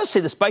 Garner does say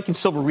the spike in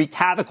silver wreaked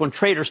havoc on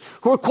traders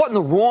who were caught in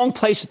the wrong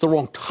place at the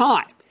wrong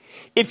time.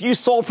 If you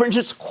sold, for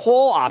instance,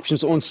 call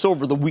options on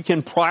silver the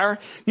weekend prior,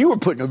 you were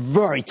put in a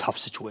very tough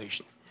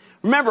situation.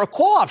 Remember, a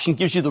call option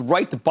gives you the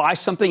right to buy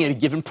something at a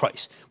given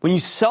price. When you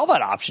sell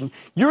that option,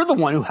 you're the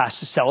one who has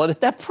to sell it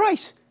at that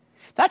price.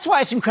 That's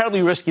why it's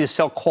incredibly risky to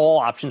sell call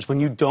options when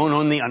you don't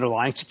own the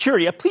underlying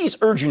security. I please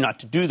urge you not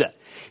to do that.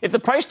 If the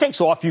price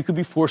takes off, you could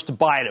be forced to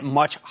buy it at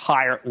much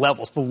higher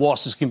levels. The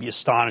losses can be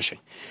astonishing.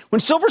 When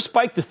silver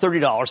spiked to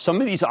 $30,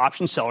 some of these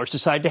option sellers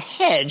decided to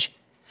hedge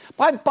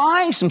by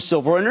buying some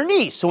silver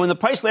underneath. So when the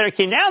price later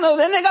came down, though,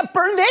 then they got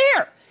burned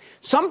there.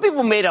 Some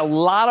people made a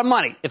lot of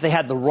money if they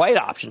had the right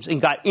options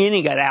and got in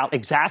and got out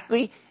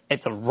exactly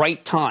at the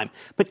right time.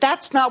 But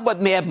that's not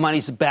what Mad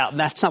Money's about, and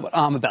that's not what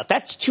I'm about.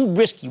 That's too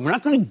risky. We're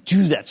not going to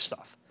do that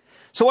stuff.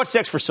 So what's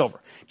next for silver?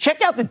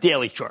 Check out the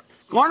daily chart.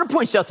 Garner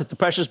points out that the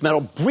precious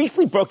metal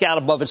briefly broke out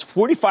above its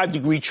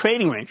 45-degree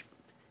trading range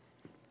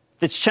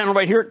that's channeled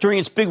right here during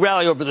its big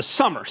rally over the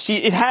summer.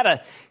 See,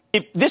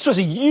 this was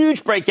a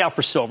huge breakout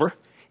for silver.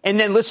 And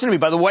then listen to me,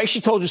 by the way,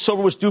 she told you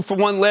silver was due for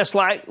one last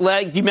leg.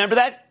 Do you remember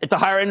that? At the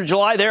higher end of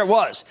July, there it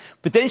was.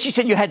 But then she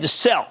said you had to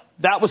sell.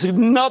 That was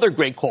another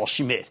great call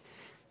she made.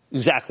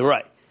 Exactly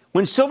right.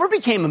 When silver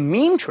became a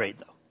meme trade,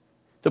 though,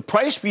 the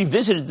price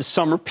revisited the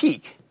summer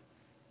peak.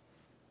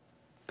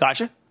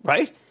 Gotcha,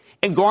 right?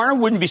 And Garner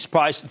wouldn't be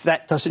surprised if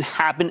that doesn't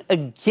happen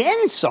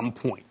again some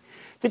point.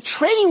 The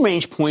trading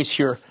range points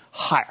here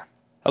higher,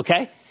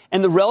 okay?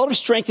 And the relative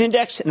strength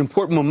index, an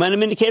important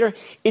momentum indicator,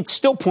 it's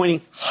still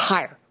pointing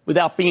higher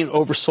without being in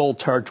oversold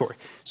territory.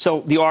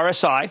 So the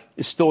RSI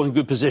is still in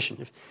good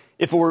position.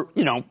 If it were,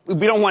 we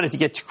don't want it to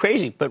get too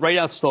crazy, but right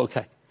now it's still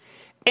okay.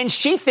 And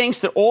she thinks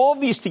that all of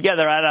these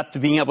together add up to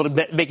being able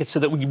to make it so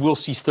that we will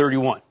see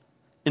 31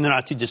 in the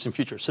not-too-distant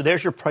future. So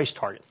there's your price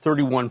target,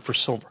 31 for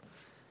silver.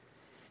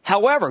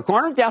 However,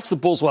 Garner doubts the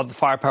bulls will have the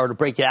firepower to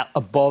break it out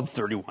above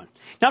 31.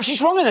 Now, if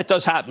she's wrong and that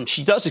does happen,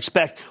 she does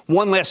expect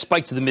one last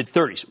spike to the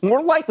mid-30s.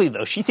 More likely,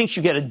 though, she thinks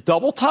you get a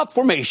double-top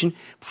formation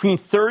between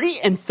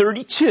 30 and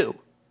 32,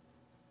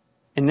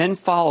 and then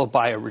followed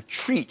by a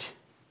retreat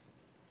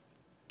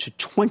to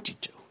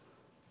 22.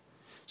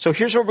 So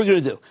here's what we're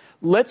going to do.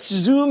 Let's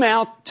zoom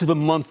out to the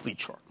monthly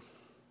chart.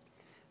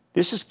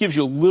 This gives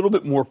you a little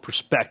bit more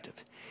perspective.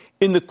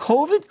 In the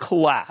COVID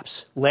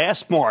collapse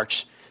last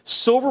March,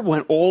 silver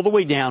went all the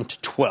way down to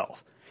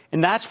 12.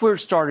 And that's where it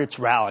started its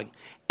rallying.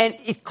 And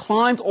it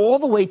climbed all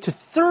the way to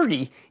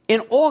 30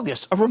 in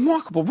August, a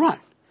remarkable run,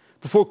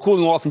 before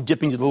cooling off and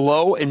dipping to the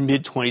low and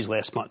mid-20s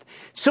last month.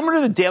 Similar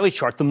to the daily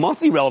chart, the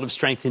monthly relative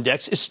strength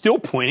index is still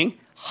pointing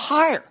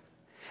higher.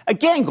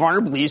 Again,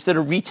 Garner believes that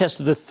a retest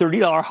of the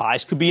 $30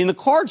 highs could be in the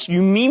cards.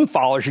 You meme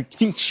followers,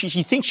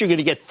 she thinks you're going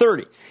to get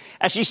 30.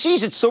 As she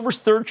sees it, silver's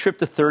third trip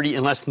to 30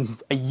 in less than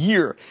a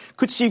year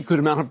could see a good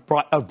amount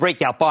of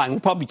breakout buying. We'll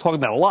probably be talking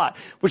about it a lot,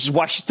 which is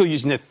why she's still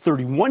using that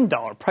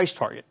 $31 price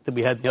target that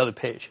we had on the other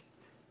page.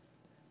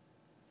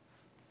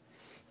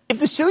 If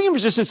the ceiling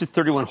resistance at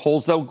 31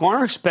 holds, though,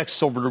 Garner expects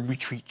silver to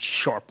retreat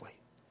sharply.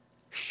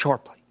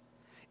 Sharply.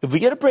 If we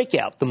get a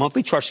breakout, the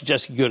monthly chart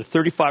suggests it could go to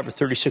 35 or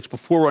 36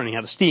 before running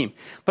out of steam.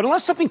 But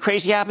unless something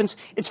crazy happens,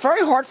 it's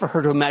very hard for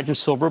her to imagine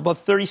silver above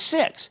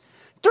 36.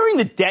 During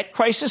the debt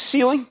crisis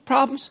ceiling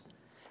problems,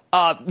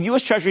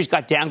 U.S. Treasuries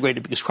got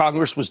downgraded because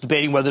Congress was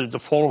debating whether to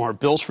default on our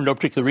bills for no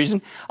particular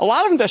reason. A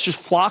lot of investors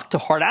flocked to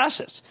hard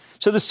assets.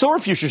 So the silver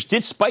futures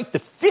did spike to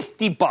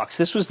 $50.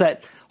 This was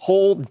that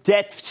whole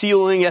debt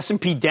ceiling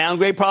S&P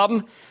downgrade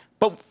problem.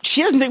 But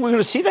she doesn't think we're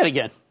going to see that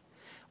again.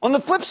 On the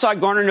flip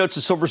side, Garner notes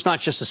that silver is not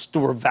just a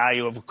store of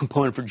value of a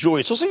component for jewelry.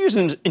 It's also used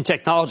in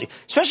technology,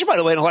 especially, by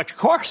the way, in electric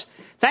cars.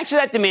 Thanks to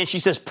that demand, she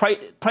says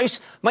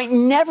price might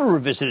never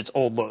revisit its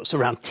old lows,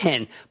 around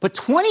 10, but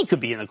 20 could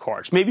be in the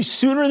cards, maybe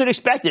sooner than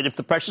expected if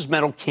the precious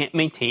metal can't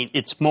maintain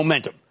its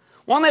momentum.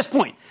 One last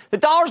point. The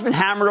dollar's been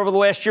hammered over the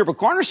last year, but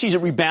Garner sees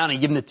it rebounding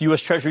given that the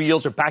U.S. Treasury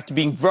yields are back to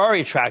being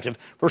very attractive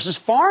versus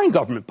foreign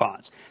government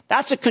bonds.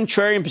 That's a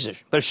contrarian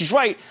position. But if she's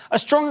right, a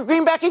stronger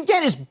greenback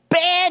again is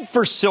bad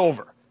for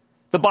silver.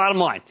 The bottom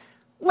line,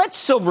 let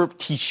silver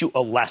teach you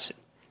a lesson.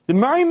 The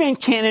merry man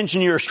can't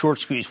engineer a short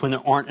squeeze when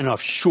there aren't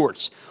enough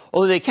shorts,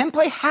 although they can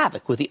play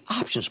havoc with the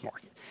options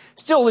market.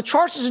 Still, the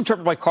charts as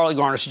interpreted by Carly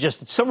Garner suggest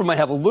that silver might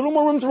have a little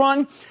more room to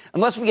run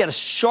unless we get a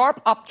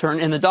sharp upturn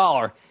in the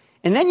dollar.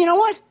 And then, you know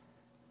what?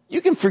 You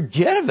can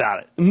forget about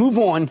it and move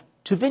on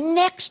to the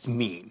next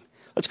meme.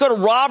 Let's go to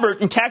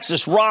Robert in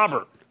Texas.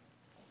 Robert.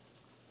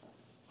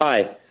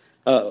 Hi.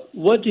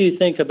 What do you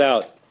think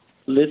about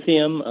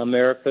Lithium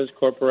Americas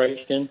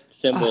Corporation,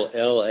 symbol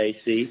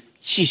LAC?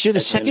 Geez, you're the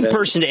second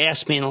person to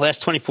ask me in the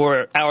last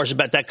 24 hours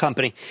about that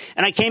company.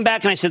 And I came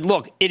back and I said,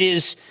 look,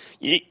 it's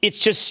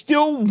just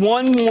still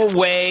one more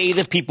way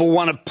that people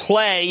want to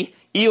play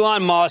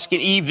Elon Musk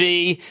and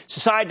EV.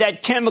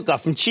 Sociedad Química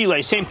from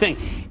Chile, same thing.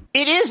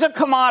 It is a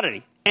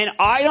commodity. And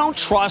I don't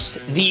trust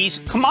these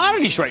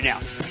commodities right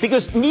now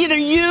because neither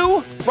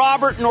you,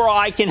 Robert, nor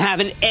I can have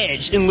an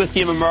edge in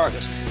Lithium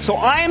Americas. So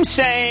I am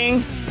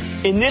saying,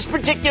 in this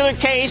particular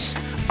case,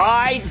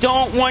 I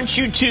don't want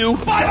you to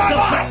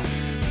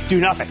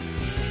do nothing.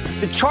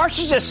 The chart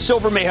suggests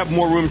silver may have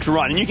more room to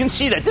run, and you can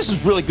see that. This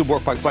is really good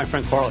work by my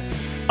friend Carly.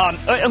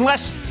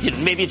 Unless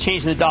maybe a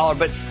change in the dollar,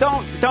 but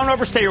don't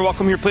overstay your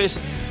welcome here, please.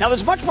 Now,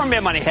 there's much more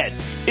Mad Money ahead.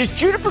 Is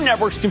Juniper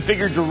Networks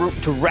configured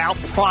to route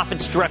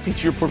profits directly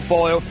to your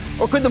portfolio,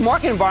 or could the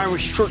market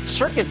environment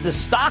short-circuit the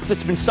stock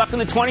that's been stuck in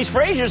the 20s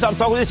for ages? I'm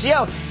talking with the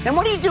CEO. And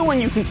what do you do when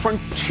you confront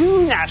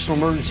two national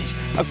emergencies,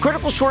 a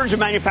critical shortage of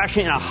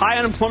manufacturing and a high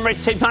unemployment rate at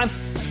the same time?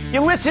 You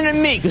listen to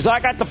me, because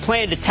I got the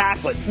plan to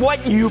tackle it. What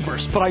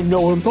hubris, but I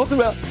know what I'm talking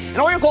about. And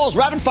all your calls,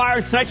 rapid fire,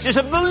 and tonight's just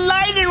a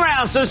lightning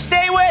round, so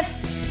stay with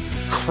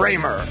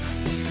Cramer.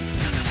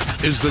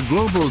 Is the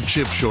global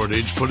chip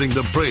shortage putting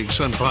the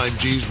brakes on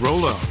 5G's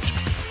rollout?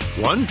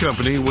 One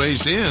company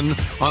weighs in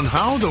on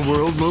how the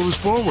world moves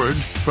forward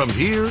from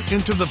here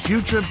into the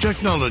future of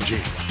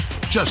technology.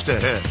 Just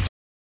ahead.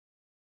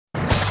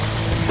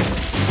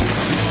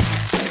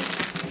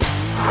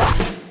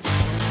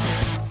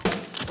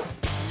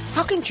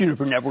 How can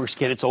Juniper Networks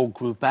get its old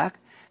groove back?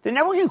 The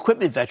networking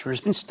equipment veteran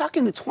has been stuck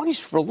in the 20s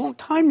for a long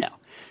time now.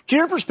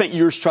 Juniper spent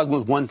years struggling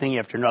with one thing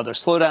after another.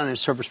 Slowdown in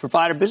its service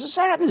provider business.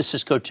 That happened to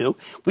Cisco, too.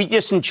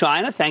 Weakness in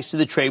China, thanks to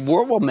the trade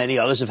war. Well, many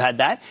others have had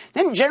that.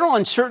 Then general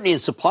uncertainty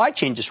and supply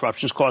chain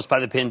disruptions caused by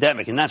the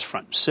pandemic, and that's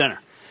front and center.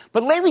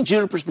 But lately,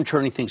 Juniper's been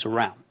turning things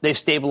around. They've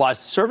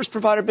stabilized the service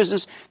provider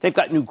business. They've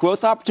got new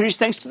growth opportunities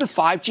thanks to the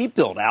 5G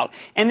build-out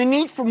and the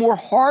need for more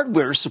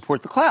hardware to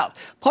support the cloud.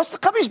 Plus, the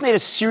company's made a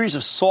series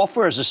of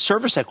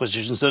software-as-a-service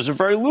acquisitions. Those are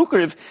very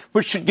lucrative,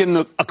 which should give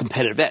them a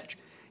competitive edge.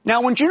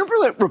 Now, when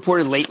Juniper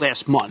reported late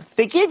last month,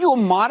 they gave you a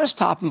modest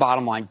top and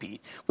bottom line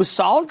beat with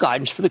solid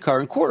guidance for the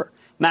current quarter.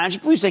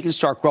 Management believes they can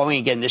start growing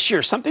again this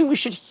year, something we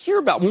should hear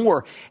about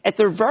more at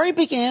their very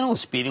big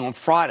analyst meeting on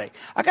Friday.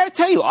 I got to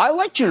tell you, I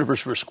like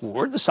Juniper's risk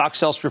reward. The stock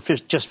sells for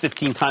just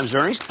 15 times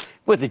earnings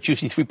with a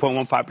juicy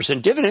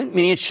 3.15% dividend,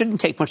 meaning it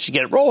shouldn't take much to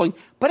get it rolling,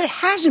 but it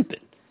hasn't been.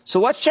 So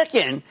let's check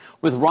in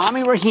with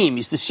Rami Rahim.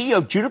 He's the CEO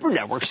of Juniper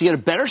Networks to get a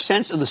better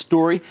sense of the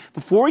story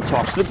before he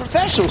talks to the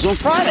professionals on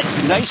Friday.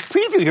 Nice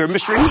preview here,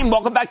 Mr. Rahim.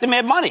 Welcome back to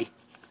Mad Money.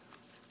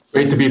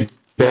 Great to be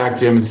back,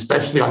 Jim,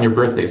 especially on your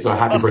birthday. So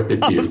happy birthday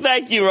to you.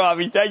 Thank you,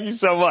 Robbie. Thank you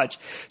so much.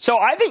 So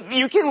I think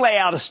you can lay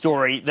out a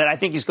story that I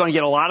think is going to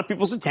get a lot of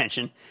people's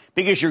attention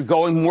because you're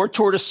going more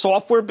toward a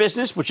software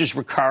business, which is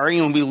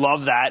recurring, and we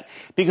love that,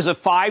 because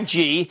of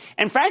 5G,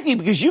 and frankly,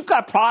 because you've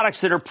got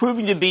products that are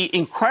proving to be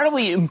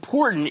incredibly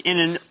important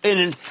in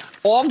an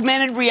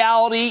augmented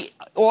reality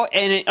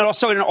and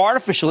also in an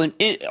artificial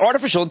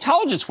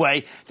intelligence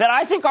way that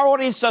I think our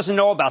audience doesn't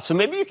know about. So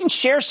maybe you can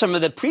share some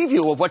of the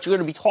preview of what you're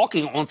going to be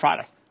talking on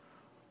Friday.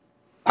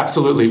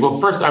 Absolutely. Well,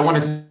 first, I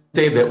want to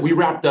say that we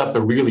wrapped up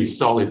a really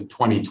solid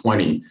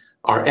 2020.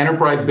 Our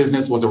enterprise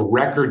business was a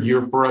record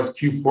year for us.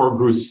 Q4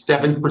 grew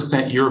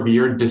 7% year over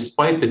year,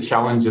 despite the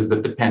challenges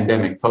that the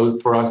pandemic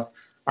posed for us.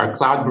 Our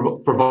cloud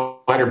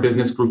provider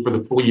business grew for the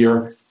full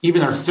year.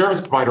 Even our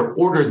service provider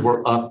orders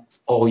were up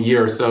all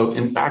year. So,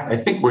 in fact, I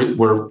think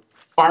we're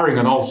firing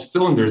on all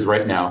cylinders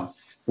right now.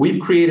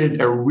 We've created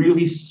a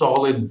really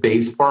solid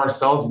base for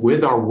ourselves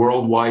with our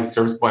worldwide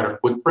service provider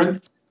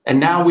footprint. And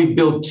now we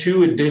build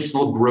two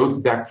additional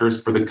growth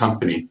vectors for the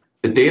company,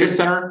 the data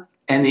center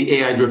and the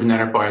AI-driven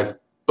enterprise,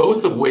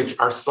 both of which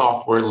are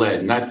software-led.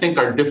 And I think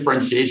our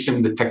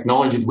differentiation, the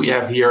technology we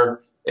have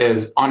here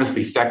is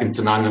honestly second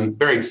to none. I'm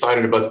very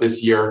excited about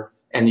this year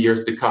and the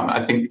years to come.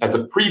 I think as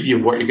a preview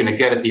of what you're going to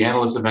get at the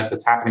analyst event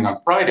that's happening on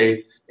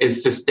Friday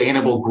is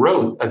sustainable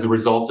growth as a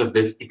result of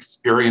this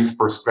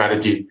experience-first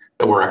strategy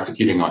that we're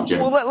executing on, Jim.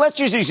 Well, let's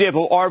use an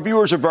example. Our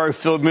viewers are very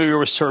familiar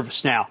with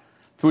ServiceNow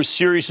through a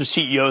series of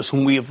CEOs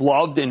whom we have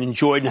loved and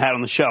enjoyed and had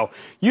on the show.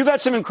 You've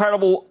had some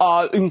incredible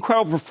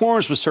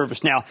performance with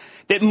ServiceNow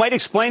that might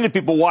explain to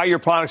people why your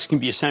products can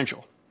be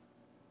essential.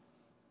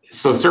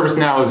 So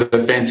ServiceNow is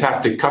a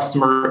fantastic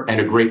customer and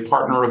a great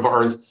partner of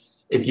ours.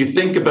 If you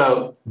think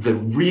about the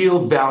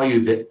real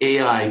value that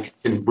AI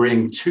can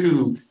bring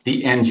to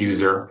the end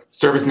user,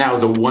 ServiceNow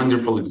is a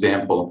wonderful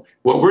example.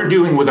 What we're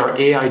doing with our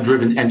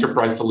AI-driven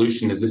enterprise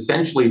solution is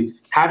essentially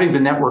having the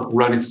network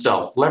run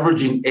itself,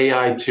 leveraging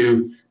AI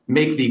to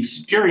make the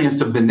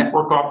experience of the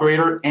network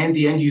operator and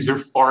the end user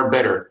far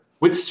better.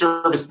 With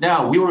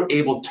ServiceNow, we were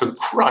able to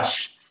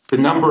crush the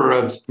number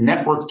of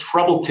network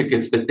trouble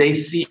tickets that they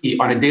see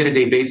on a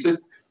day-to-day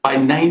basis by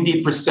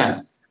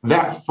 90%.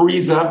 That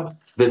frees up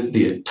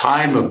the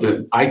time of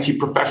the IT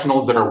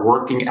professionals that are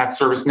working at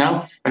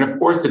ServiceNow. And of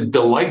course, it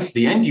delights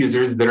the end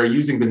users that are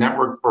using the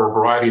network for a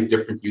variety of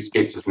different use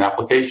cases and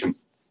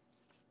applications.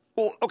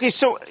 Well, okay,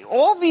 so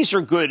all these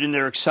are good and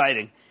they're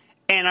exciting.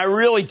 And I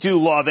really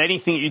do love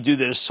anything you do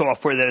that is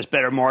software that has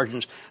better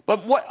margins.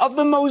 But what of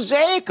the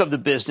mosaic of the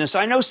business,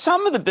 I know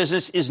some of the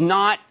business is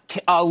not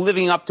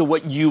living up to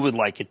what you would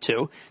like it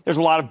to. There's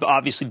a lot of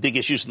obviously big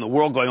issues in the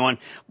world going on.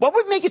 What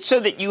would make it so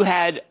that you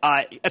had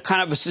a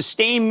kind of a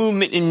sustained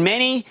movement in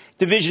many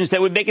divisions that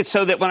would make it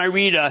so that when I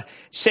read,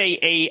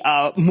 say,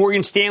 a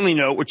Morgan Stanley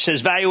note, which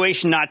says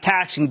valuation not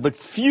taxing, but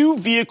few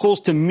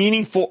vehicles to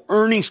meaningful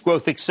earnings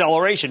growth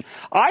acceleration,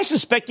 I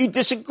suspect you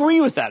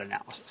disagree with that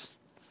analysis.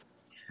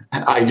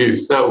 I do.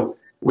 So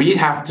we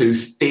have to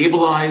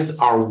stabilize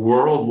our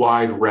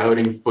worldwide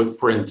routing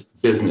footprint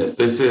business.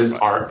 This is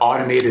our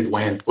automated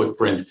WAN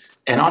footprint.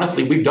 And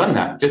honestly, we've done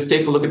that. Just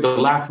take a look at the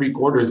last 3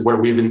 quarters where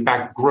we've, in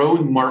fact,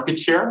 grown market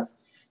share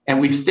and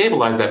we've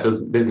stabilized that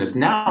business.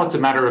 Now it's a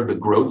matter of the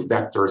growth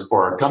vectors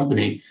for our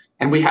company.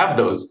 And we have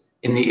those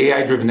in the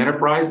AI-driven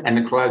enterprise and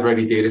the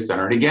cloud-ready data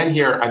center. And again,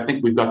 here, I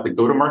think we've got the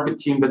go-to-market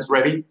team that's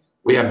ready.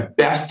 We have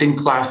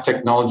best-in-class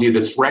technology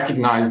that's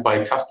recognized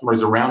by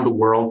customers around the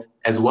world,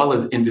 as well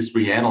as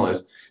industry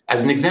analysts.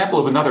 As an example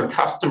of another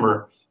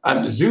customer,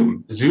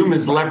 Zoom. Zoom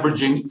is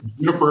leveraging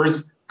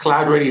Juniper's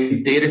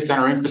cloud-ready data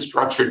center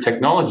infrastructure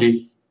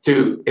technology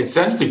to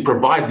essentially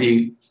provide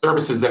the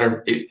services that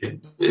are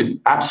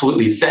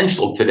absolutely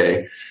essential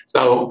today.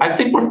 So I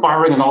think we're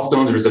firing on all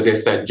cylinders, as I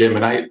said, Jim,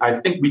 and I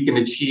think we can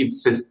achieve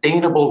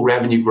sustainable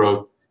revenue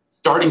growth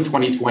starting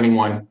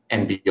 2021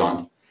 and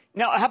beyond.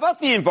 Now, how about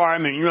the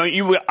environment? You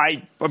know,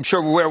 I'm sure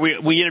where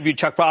we interviewed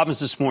Chuck Robbins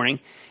this morning,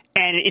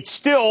 and it's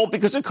still,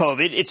 because of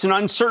COVID, it's an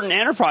uncertain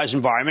enterprise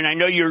environment. I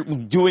know you're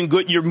doing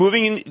good. You're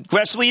moving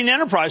aggressively in the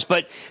enterprise,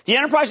 but the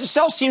enterprise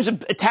itself seems a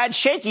tad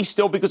shaky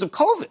still because of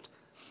COVID.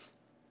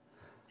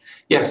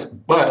 Yes,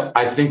 but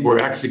I think we're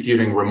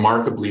executing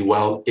remarkably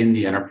well in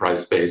the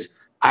enterprise space.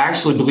 I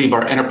actually believe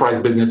our enterprise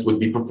business would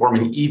be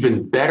performing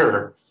even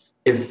better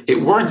if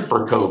it weren't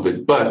for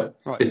COVID, but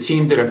the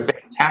team did a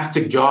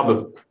fantastic job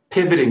of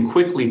pivoting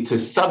quickly to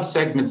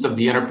subsegments of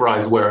the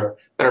enterprise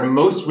that are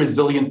most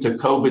resilient to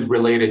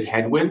COVID-related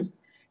headwinds,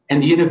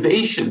 and the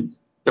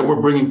innovations that we're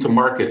bringing to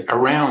market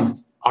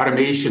around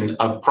automation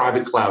of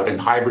private cloud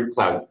and hybrid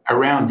cloud,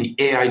 around the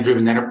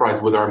AI-driven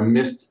enterprise with our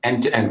Mist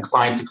end-to-end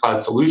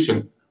client-to-cloud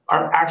solution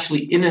are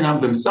actually in and of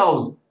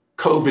themselves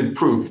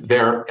COVID-proof.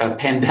 They're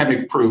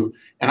pandemic-proof.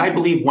 And I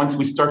believe once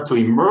we start to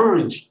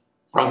emerge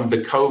from the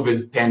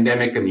COVID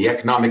pandemic and the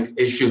economic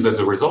issues as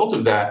a result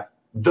of that,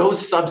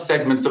 those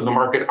subsegments of the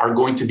market are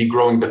going to be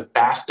growing the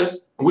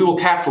fastest, and we will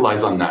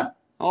capitalize on that.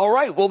 All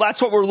right. Well,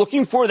 that's what we're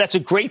looking for. That's a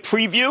great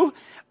preview.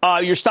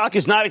 Your stock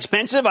is not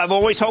expensive. I'm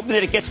always hoping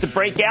that it gets to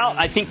break out.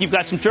 I think you've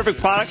got some terrific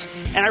products,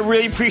 and I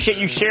really appreciate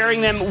you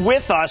sharing them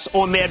with us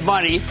on Mad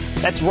Money.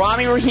 That's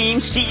Rami Rahim,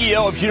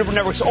 CEO of Juniper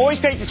Networks. Always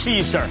great to see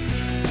you, sir.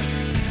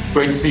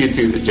 Great to see you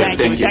too, Jeff.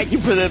 Thank you. Thank you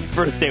for the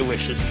birthday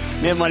wishes.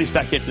 Mad Money's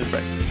back into the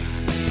break.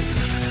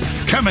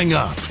 Coming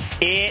up.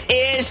 It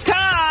is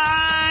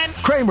time.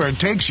 Kramer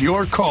takes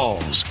your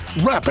calls.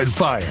 Rapid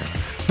fire.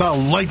 The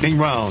lightning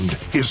round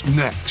is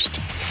next.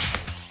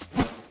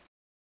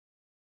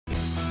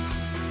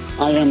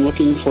 I am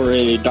looking for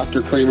a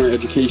Dr. Kramer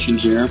education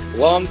here.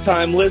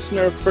 Long-time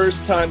listener,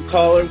 first-time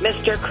caller.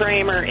 Mr.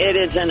 Kramer, it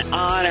is an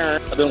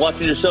honor. I've been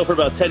watching your show for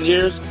about 10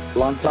 years.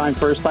 Long time,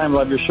 first time,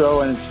 love your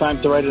show, and it's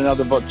time to write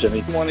another book,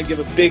 Jimmy. I want to give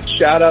a big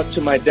shout-out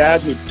to my dad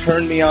who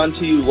turned me on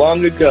to you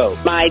long ago.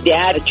 My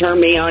dad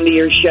turned me on to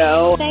your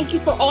show. Thank you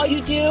for all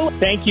you do.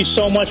 Thank you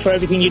so much for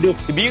everything you do.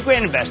 To be a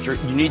great investor,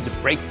 you need to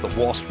break the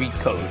Wall Street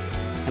code,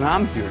 and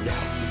I'm here to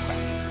help you crack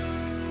it.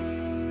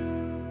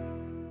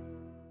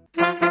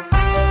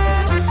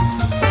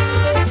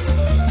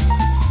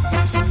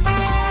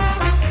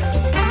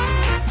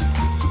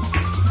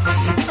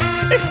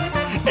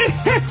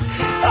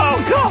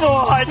 Oh, come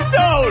on.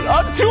 Don't.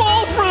 I'm too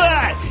old for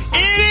that.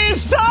 It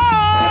is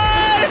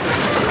time.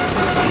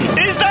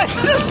 It's time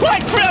for the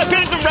Black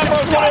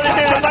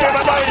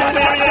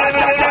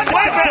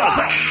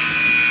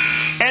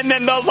And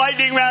then the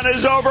lightning round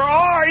is over.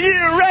 Are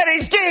you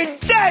ready, Ski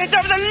Daddy?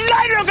 Time for the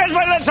lightning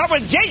round. Let's start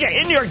with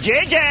JJ in New York.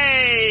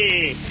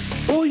 JJ.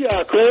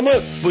 Booyah,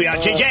 Kramer.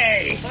 Booyah,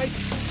 JJ.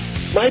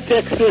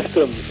 MyTech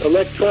Systems,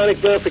 electronic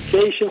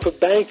verification for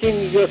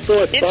banking. Your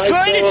thoughts? It's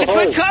good. It's a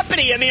good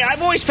company. I mean,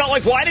 I've always felt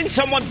like, why didn't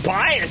someone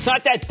buy it? It's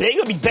not that big.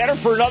 It'll be better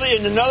for another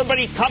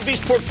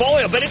company's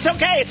portfolio, but it's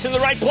okay. It's in the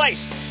right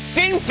place.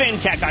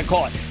 FinTech, I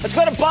call it. Let's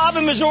go to Bob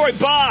in Missouri.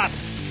 Bob.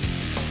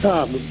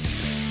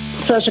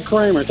 Professor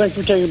Kramer, thanks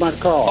for taking my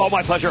call. Oh,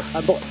 my pleasure.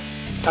 I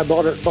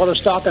bought a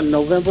stock in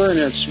November, and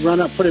it's run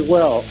up pretty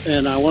well,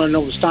 and I want to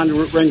know if it's time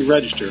to ring the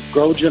register.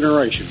 Grow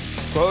Generation.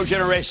 Grow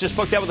Generation just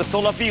spoke out with the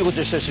Philadelphia Eagle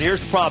just said,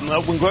 here's the problem.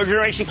 When Grow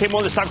Generation came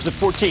on, the stock was at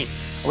 14.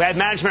 We had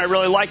management. I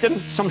really liked him.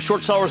 Some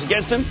short sellers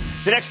against him.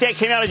 The next day it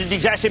came out and did the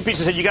exact same piece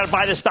and said, you got to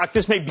buy this stock.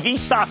 This may be the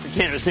stock for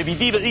Canada. This may be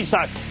the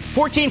stock.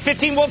 14,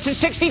 15, well, it's at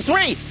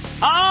 63.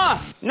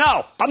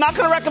 No. I'm not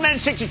going to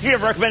recommend 63.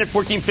 I've recommended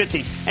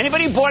 1450.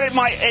 Anybody who bought it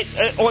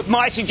at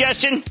my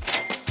suggestion,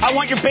 I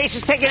want your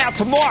bases taken out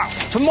tomorrow.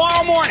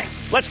 Tomorrow morning.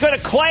 Let's go to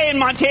Clay in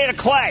Montana.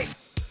 Clay.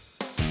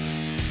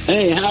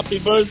 Hey, happy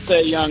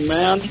birthday, young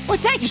man. Well,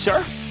 thank you,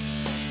 sir.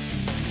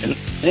 And,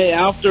 hey,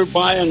 after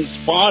buying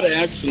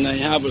SpotX and they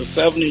have a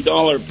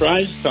 $70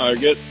 price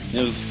target,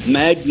 is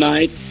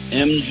Magnite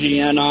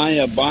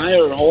MGNI a buy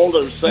or hold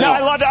or sell? No,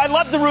 I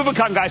love the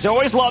Rubicon guys. I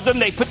always loved them.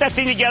 They put that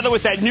thing together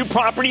with that new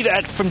property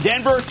that from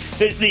Denver.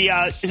 It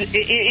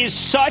is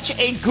such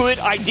a good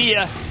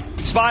idea.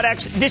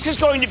 SpotX, this is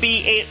going to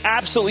be an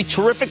absolutely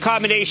terrific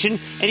combination.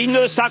 And even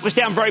though the stock was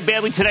down very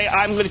badly today,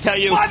 I'm going to tell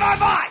you,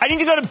 buy. I need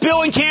to go to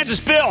Bill in Kansas.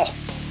 Bill.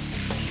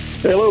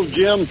 Hello,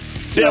 Jim.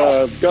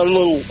 Bill. I've got a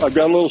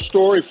little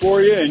story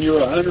for you, and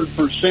you're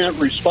 100%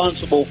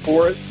 responsible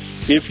for it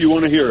if you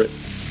want to hear it.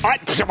 I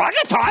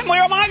got time.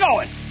 Where am I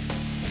going?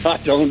 I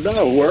don't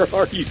know. Where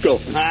are you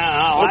going?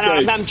 I don't know.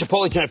 I'm having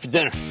Chipotle tonight for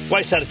dinner.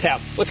 Wife's out of town.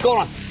 What's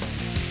going on?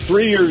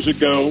 3 years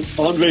ago,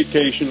 on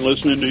vacation,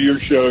 listening to your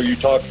show, you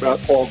talked about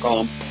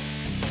Qualcomm.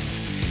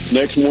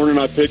 Next morning,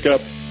 I pick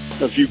up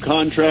a few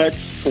contracts.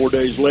 4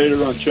 days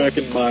later, I'm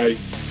checking my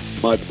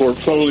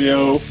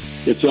portfolio.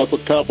 It's up a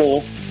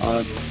couple.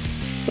 I'm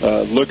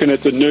looking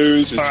at the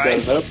news. It's got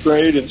an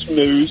upgrade and some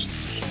news.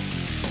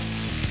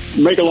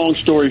 Make a long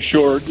story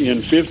short,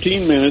 in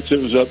 15 minutes, it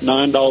was up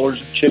 $9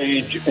 and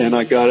change, and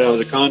I got out of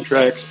the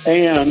contracts,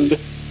 and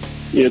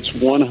it's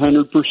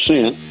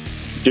 100%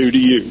 due to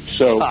you.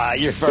 So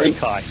you're very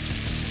kind.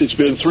 It's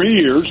been 3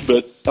 years,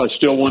 but I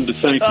still wanted to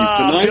thank you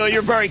tonight. Bill,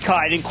 you're very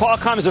kind. And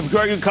Qualcomm is a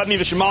very good company.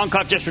 Mr.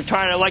 Mollenkopf just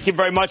retired. I like him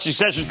very much.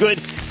 Success is good.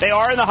 They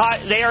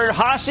are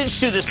hostage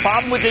to this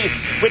problem with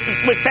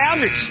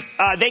foundries.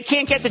 They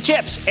can't get the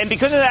chips, and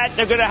because of that,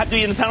 they're going to have to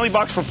be in the penalty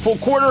box for a full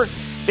quarter.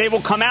 They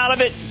will come out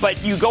of it,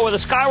 but you go with the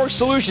Skyworks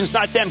Solutions,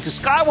 not them, because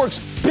Skyworks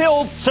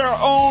builds their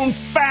own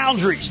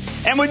foundries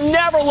and would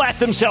never let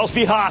themselves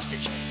be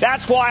hostage.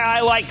 That's why I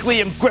like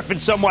Liam Griffin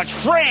so much.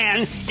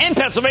 Fran in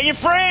Pennsylvania.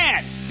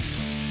 Fran.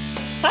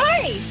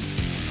 Hi.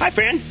 Hi,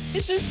 Fran.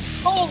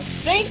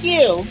 Thank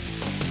you.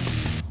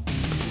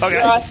 Okay.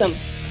 You're awesome.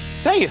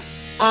 Thank you.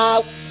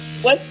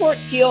 Westport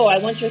Fuel. I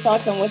want your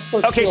thoughts on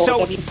Westport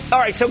Fuel. Okay, all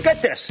right, so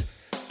get this.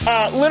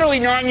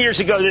 Literally 9 years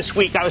ago this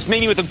week, I was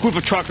meeting with a group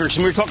of truckers,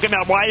 and we were talking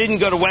about why they didn't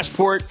go to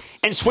Westport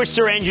and switch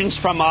their engines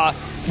from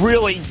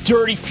really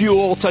dirty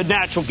fuel to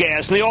natural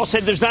gas. And they all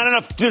said there's not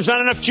enough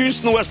juice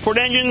in the Westport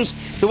engines.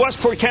 The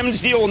Westport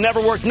Cummins deal will never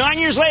work. 9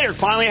 years later, it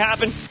finally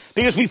happened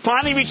because we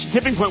finally reached a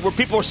tipping point where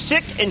people are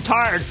sick and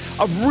tired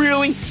of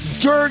really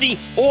dirty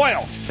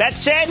oil. That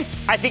said,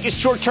 I think it's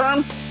short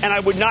term, and I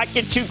would not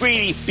get too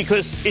greedy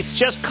because it's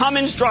just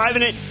Cummins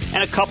driving it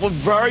and a couple of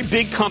very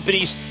big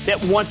companies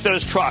that want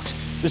those trucks.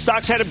 The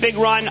stock's had a big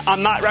run.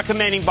 I'm not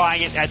recommending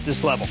buying it at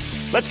this level.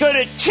 Let's go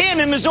to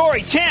Tim in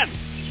Missouri. Tim.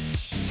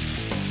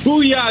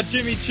 Booyah,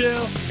 Jimmy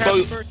Chill.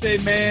 Happy birthday,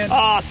 man.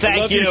 Oh,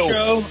 thank you. Your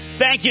show.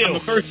 Thank you. I'm a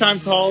first-time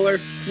caller.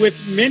 With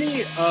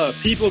many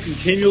people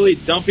continually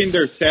dumping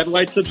their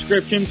satellite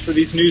subscriptions for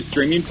these new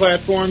streaming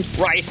platforms,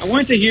 right? I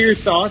wanted to hear your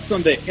thoughts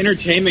on the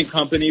entertainment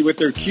company with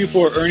their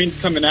Q4 earnings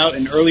coming out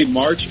in early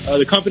March.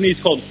 The company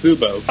is called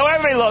Fubo. Oh,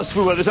 everybody loves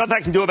Fubo. There's nothing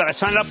I can do about it. I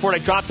signed up for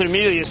it. I dropped it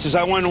immediately because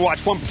I wanted to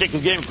watch one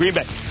particular game of Green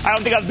Bay. I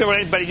don't think I've been with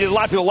anybody. A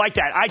lot of people like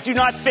that. I do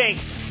not think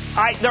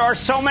there are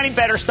so many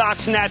better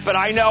stocks than that, but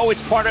I know it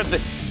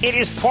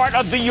is part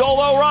of the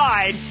YOLO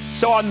ride,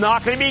 so I'm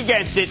not going to be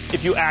against it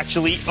if you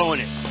actually own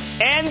it.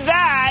 And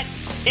that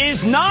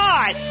is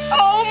not.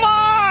 Oh,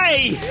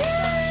 my.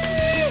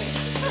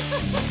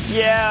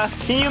 Yeah.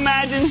 Can you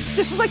imagine?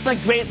 This is like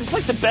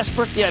the best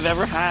birthday I've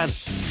ever had.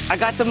 I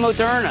got the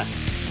Moderna.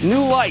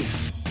 New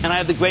life. And I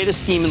have the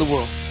greatest team in the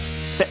world.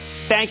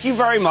 Thank you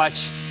very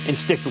much, and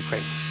stick with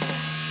Kramer.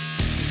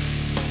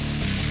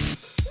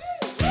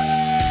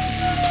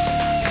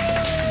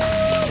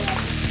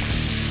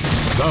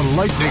 The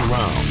Lightning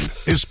Round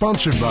is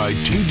sponsored by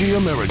TD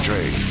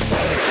Ameritrade.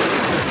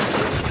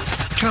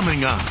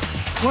 Coming up,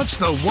 what's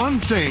the one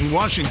thing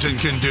Washington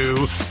can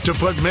do to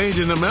put Made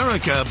in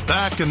America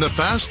back in the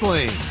fast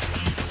lane?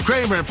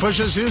 Kramer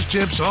pushes his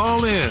chips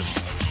all in.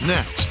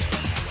 Next.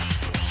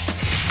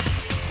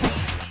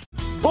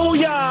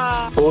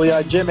 Booyah!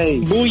 Booyah,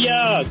 Jimmy.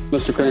 Booyah!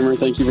 Mr. Kramer,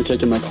 thank you for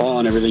taking my call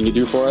and everything you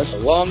do for us. A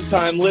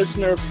long-time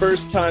listener,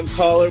 first-time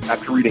caller.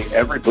 After reading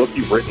every book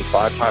you've written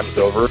 5 times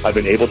over, I've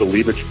been able to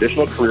leave a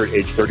traditional career at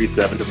age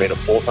 37 to make a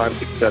full-time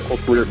successful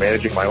career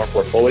managing my own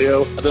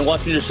portfolio. I've been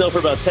watching your show for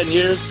about 10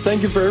 years.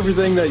 Thank you for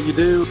everything that you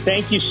do.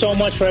 Thank you so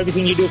much for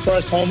everything you do for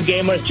us home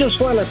gamers. Just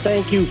want to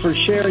thank you for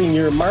sharing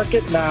your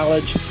market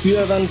knowledge. You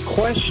have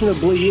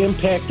unquestionably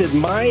impacted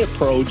my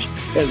approach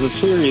as a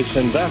serious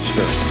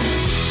investor.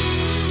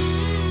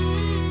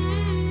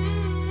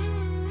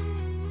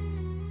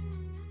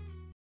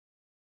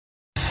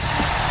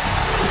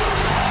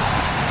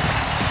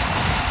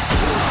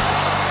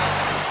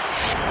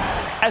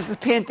 As the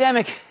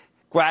pandemic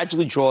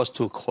gradually draws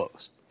to a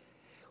close,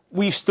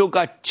 we've still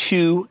got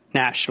 2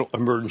 national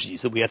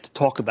emergencies that we have to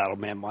talk about on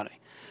Mad Money.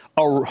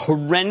 A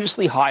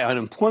horrendously high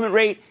unemployment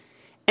rate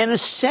And a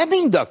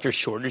semiconductor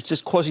shortage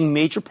is causing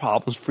major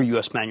problems for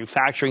U.S.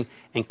 manufacturing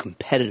and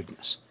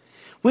competitiveness.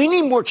 We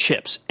need more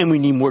chips and we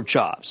need more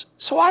jobs.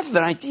 So I have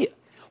an idea.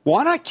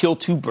 Why not kill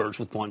two birds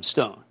with one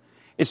stone?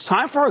 It's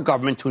time for our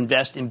government to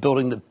invest in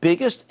building the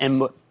biggest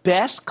and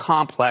best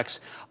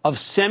complex of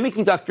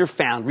semiconductor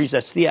foundries,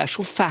 that's the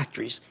actual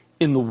factories,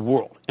 in the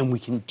world. And we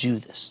can do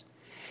this.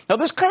 Now,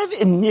 this kind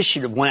of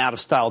initiative went out of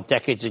style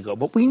decades ago,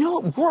 but we know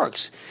it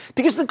works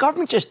because the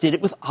government just did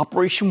it with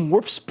Operation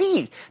Warp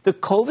Speed, the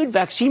COVID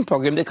vaccine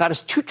program that got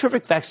us 2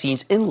 terrific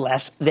vaccines in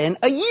less than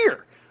a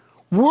year.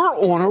 We're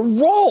on a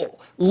roll.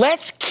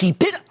 Let's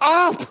keep it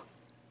up.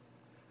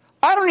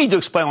 I don't need to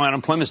explain why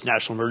unemployment is a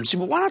national emergency,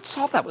 but why not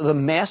solve that with a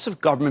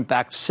massive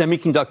government-backed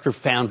semiconductor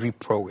foundry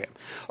program?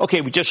 Okay,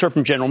 we just heard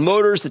from General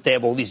Motors that they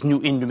have all these new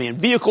in-demand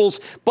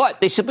vehicles,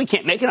 but they simply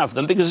can't make enough of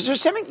them because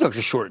there's a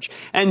semiconductor shortage,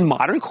 and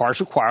modern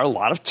cars require a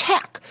lot of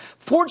tech.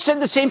 Ford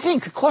said the same thing.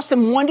 It could cost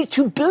them $1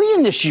 to $2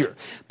 billion this year.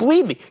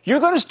 Believe me,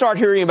 you're going to start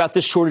hearing about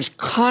this shortage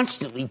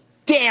constantly,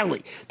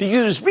 daily,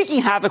 because it's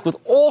wreaking havoc with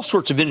all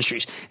sorts of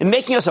industries and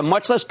making us a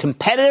much less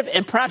competitive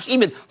and perhaps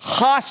even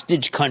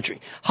hostage country.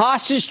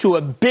 Hostage to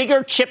a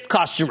bigger chip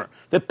customer,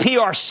 the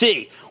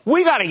PRC.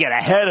 We got to get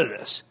ahead of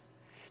this.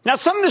 Now,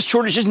 some of this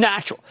shortage is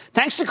natural.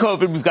 Thanks to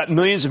COVID, we've got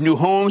millions of new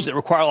homes that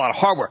require a lot of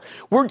hardware.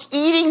 We're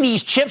eating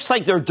these chips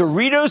like they're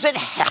Doritos at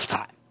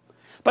halftime.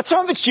 But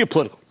some of it's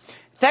geopolitical.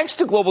 Thanks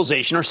to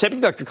globalization, our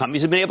semiconductor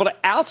companies have been able to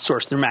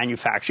outsource their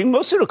manufacturing,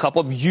 mostly to a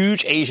couple of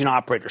huge Asian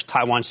operators,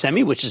 Taiwan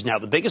Semi, which is now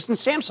the biggest, and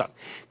Samsung.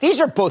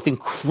 These are both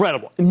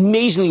incredible,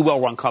 amazingly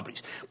well-run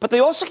companies. But they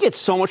also get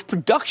so much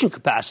production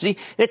capacity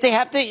that they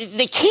have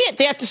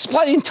to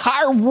supply the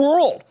entire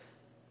world,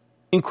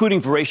 including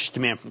voracious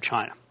demand from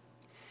China.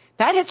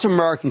 That hits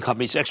American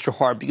companies extra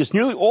hard because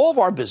nearly all of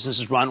our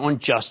businesses run on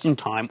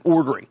just-in-time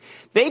ordering.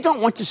 They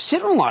don't want to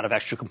sit on a lot of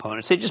extra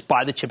components. They just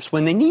buy the chips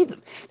when they need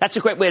them. That's a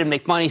great way to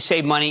make money,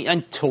 save money,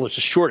 until there's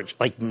a shortage,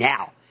 like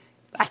now.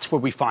 That's where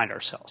we find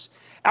ourselves.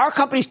 Our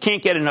companies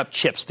can't get enough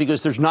chips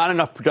because there's not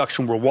enough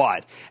production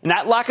worldwide. And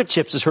that lack of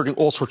chips is hurting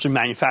all sorts of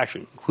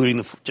manufacturing, including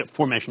the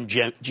aforementioned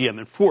GM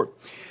and Ford.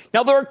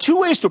 Now, there are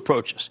two ways to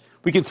approach this.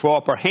 We can throw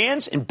up our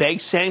hands and beg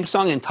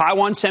Samsung and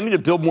Taiwan Semi to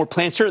build more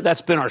plants here.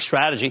 That's been our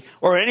strategy,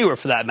 or anywhere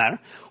for that matter.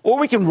 Or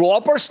we can roll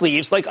up our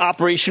sleeves like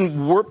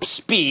Operation Warp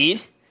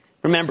Speed.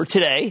 Remember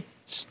today,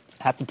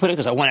 I have to put it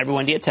because I want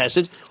everyone to get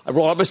tested. I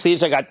roll up my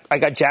sleeves. I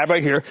got jabbed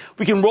right here.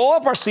 We can roll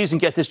up our sleeves and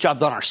get this job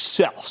done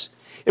ourselves.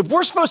 If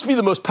we're supposed to be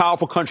the most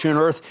powerful country on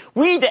earth,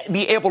 we need to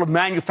be able to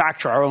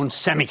manufacture our own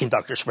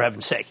semiconductors, for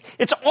heaven's sake.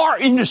 It's our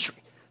industry.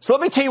 So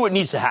let me tell you what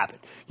needs to happen.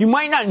 You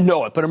might not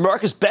know it, but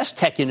America's best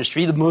tech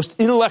industry, the most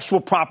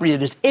intellectual property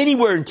that is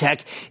anywhere in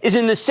tech, is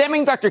in the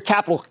semiconductor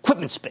capital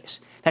equipment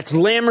space. That's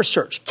Lam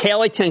Research,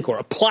 KLA-Tencor,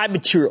 Applied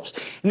Materials.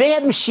 And they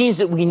have machines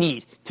that we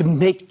need to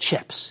make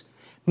chips.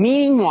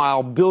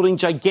 Meanwhile, building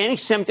gigantic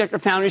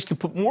semiconductor foundries can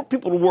put more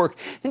people to work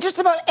than just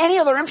about any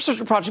other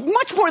infrastructure project,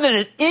 much more than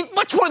a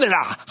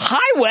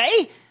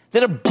highway,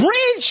 than a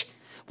bridge.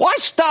 Why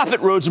stop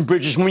at roads and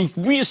bridges when we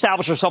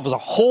reestablish ourselves as a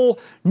whole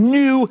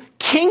new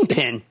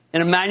kingpin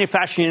in a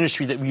manufacturing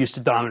industry that we used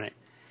to dominate?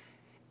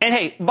 And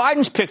hey,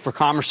 Biden's pick for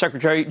Commerce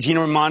Secretary,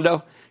 Gina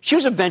Raimondo, she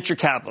was a venture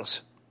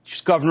capitalist. She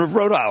was governor of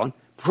Rhode Island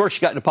before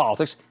she got into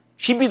politics.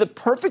 She'd be the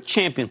perfect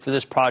champion for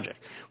this project.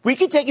 We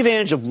could take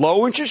advantage of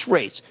low interest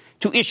rates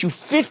to issue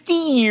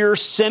 50-year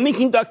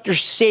semiconductor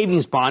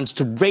savings bonds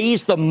to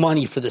raise the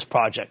money for this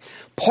project.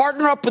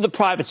 Partner up with the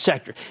private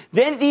sector.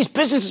 Then these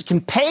businesses can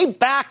pay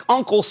back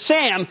Uncle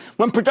Sam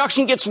when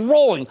production gets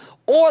rolling.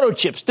 Auto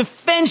chips,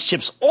 defense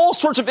chips, all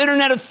sorts of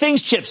Internet of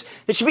Things chips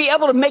that should be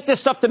able to make this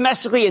stuff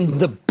domestically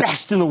and the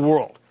best in the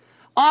world.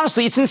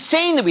 Honestly, it's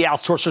insane that we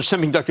outsource our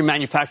semiconductor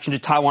manufacturing to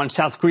Taiwan and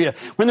South Korea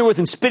when they're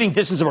within spitting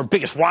distance of our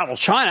biggest rival,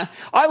 China.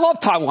 I love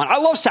Taiwan. I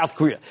love South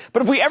Korea.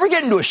 But if we ever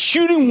get into a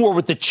shooting war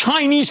with the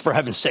Chinese, for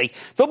heaven's sake,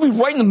 they'll be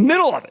right in the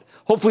middle of it.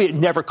 Hopefully it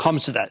never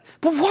comes to that.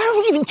 But why are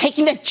we even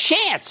taking that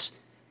chance?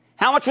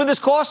 How much will this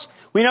cost?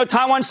 We know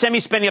Taiwan Semi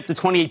spending up to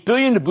 $28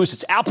 billion to boost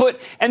its output,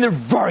 and they're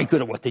very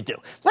good at what they do.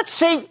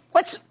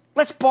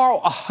 Let's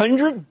borrow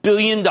 $100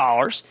 billion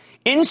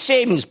in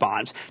savings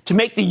bonds to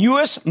make the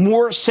U.S.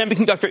 more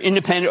semiconductor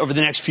independent over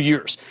the next few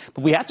years.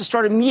 But we have to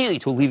start immediately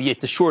to alleviate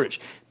the shortage.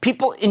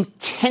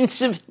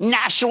 People-intensive,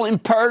 national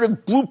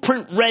imperative,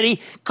 blueprint-ready,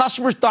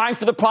 customers dying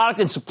for the product,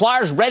 and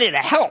suppliers ready to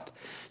help.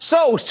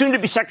 So,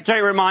 soon-to-be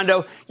Secretary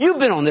Raimondo, you've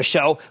been on this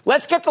show.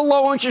 Let's get the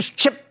low-interest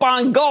chip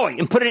bond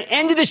going and put an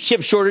end to this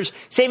chip shortage,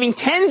 saving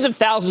tens of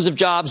thousands of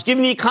jobs,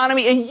 giving the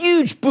economy a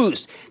huge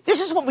boost. This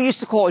is what we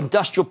used to call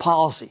industrial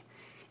policy.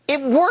 It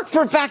worked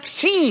for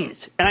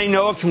vaccines, and I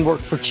know it can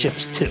work for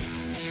chips, too.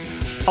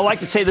 I like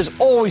to say there's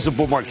always a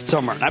bull market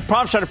somewhere, and I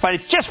promise to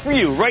find it just for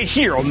you right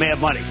here on Mad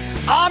Money.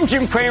 I'm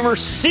Jim Cramer.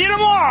 See you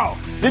tomorrow.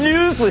 The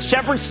news with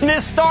Shepard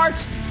Smith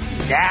starts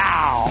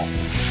now.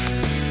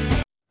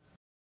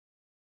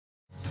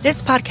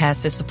 This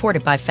podcast is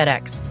supported by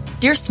FedEx.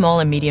 Dear small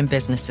and medium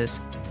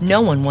businesses,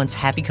 no one wants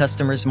happy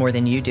customers more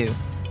than you do.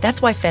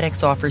 That's why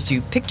FedEx offers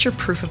you picture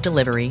proof of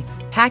delivery,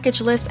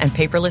 packageless and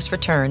paperless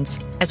returns,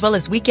 as well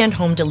as weekend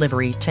home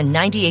delivery to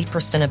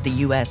 98% of the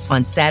U.S.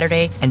 on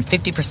Saturday and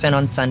 50%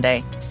 on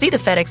Sunday. See the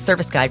FedEx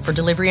service guide for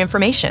delivery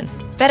information.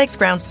 FedEx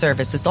Ground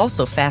service is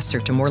also faster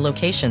to more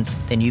locations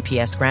than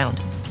UPS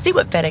Ground. See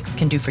what FedEx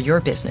can do for your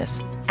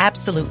business.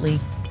 Absolutely,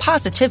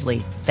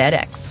 positively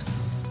FedEx.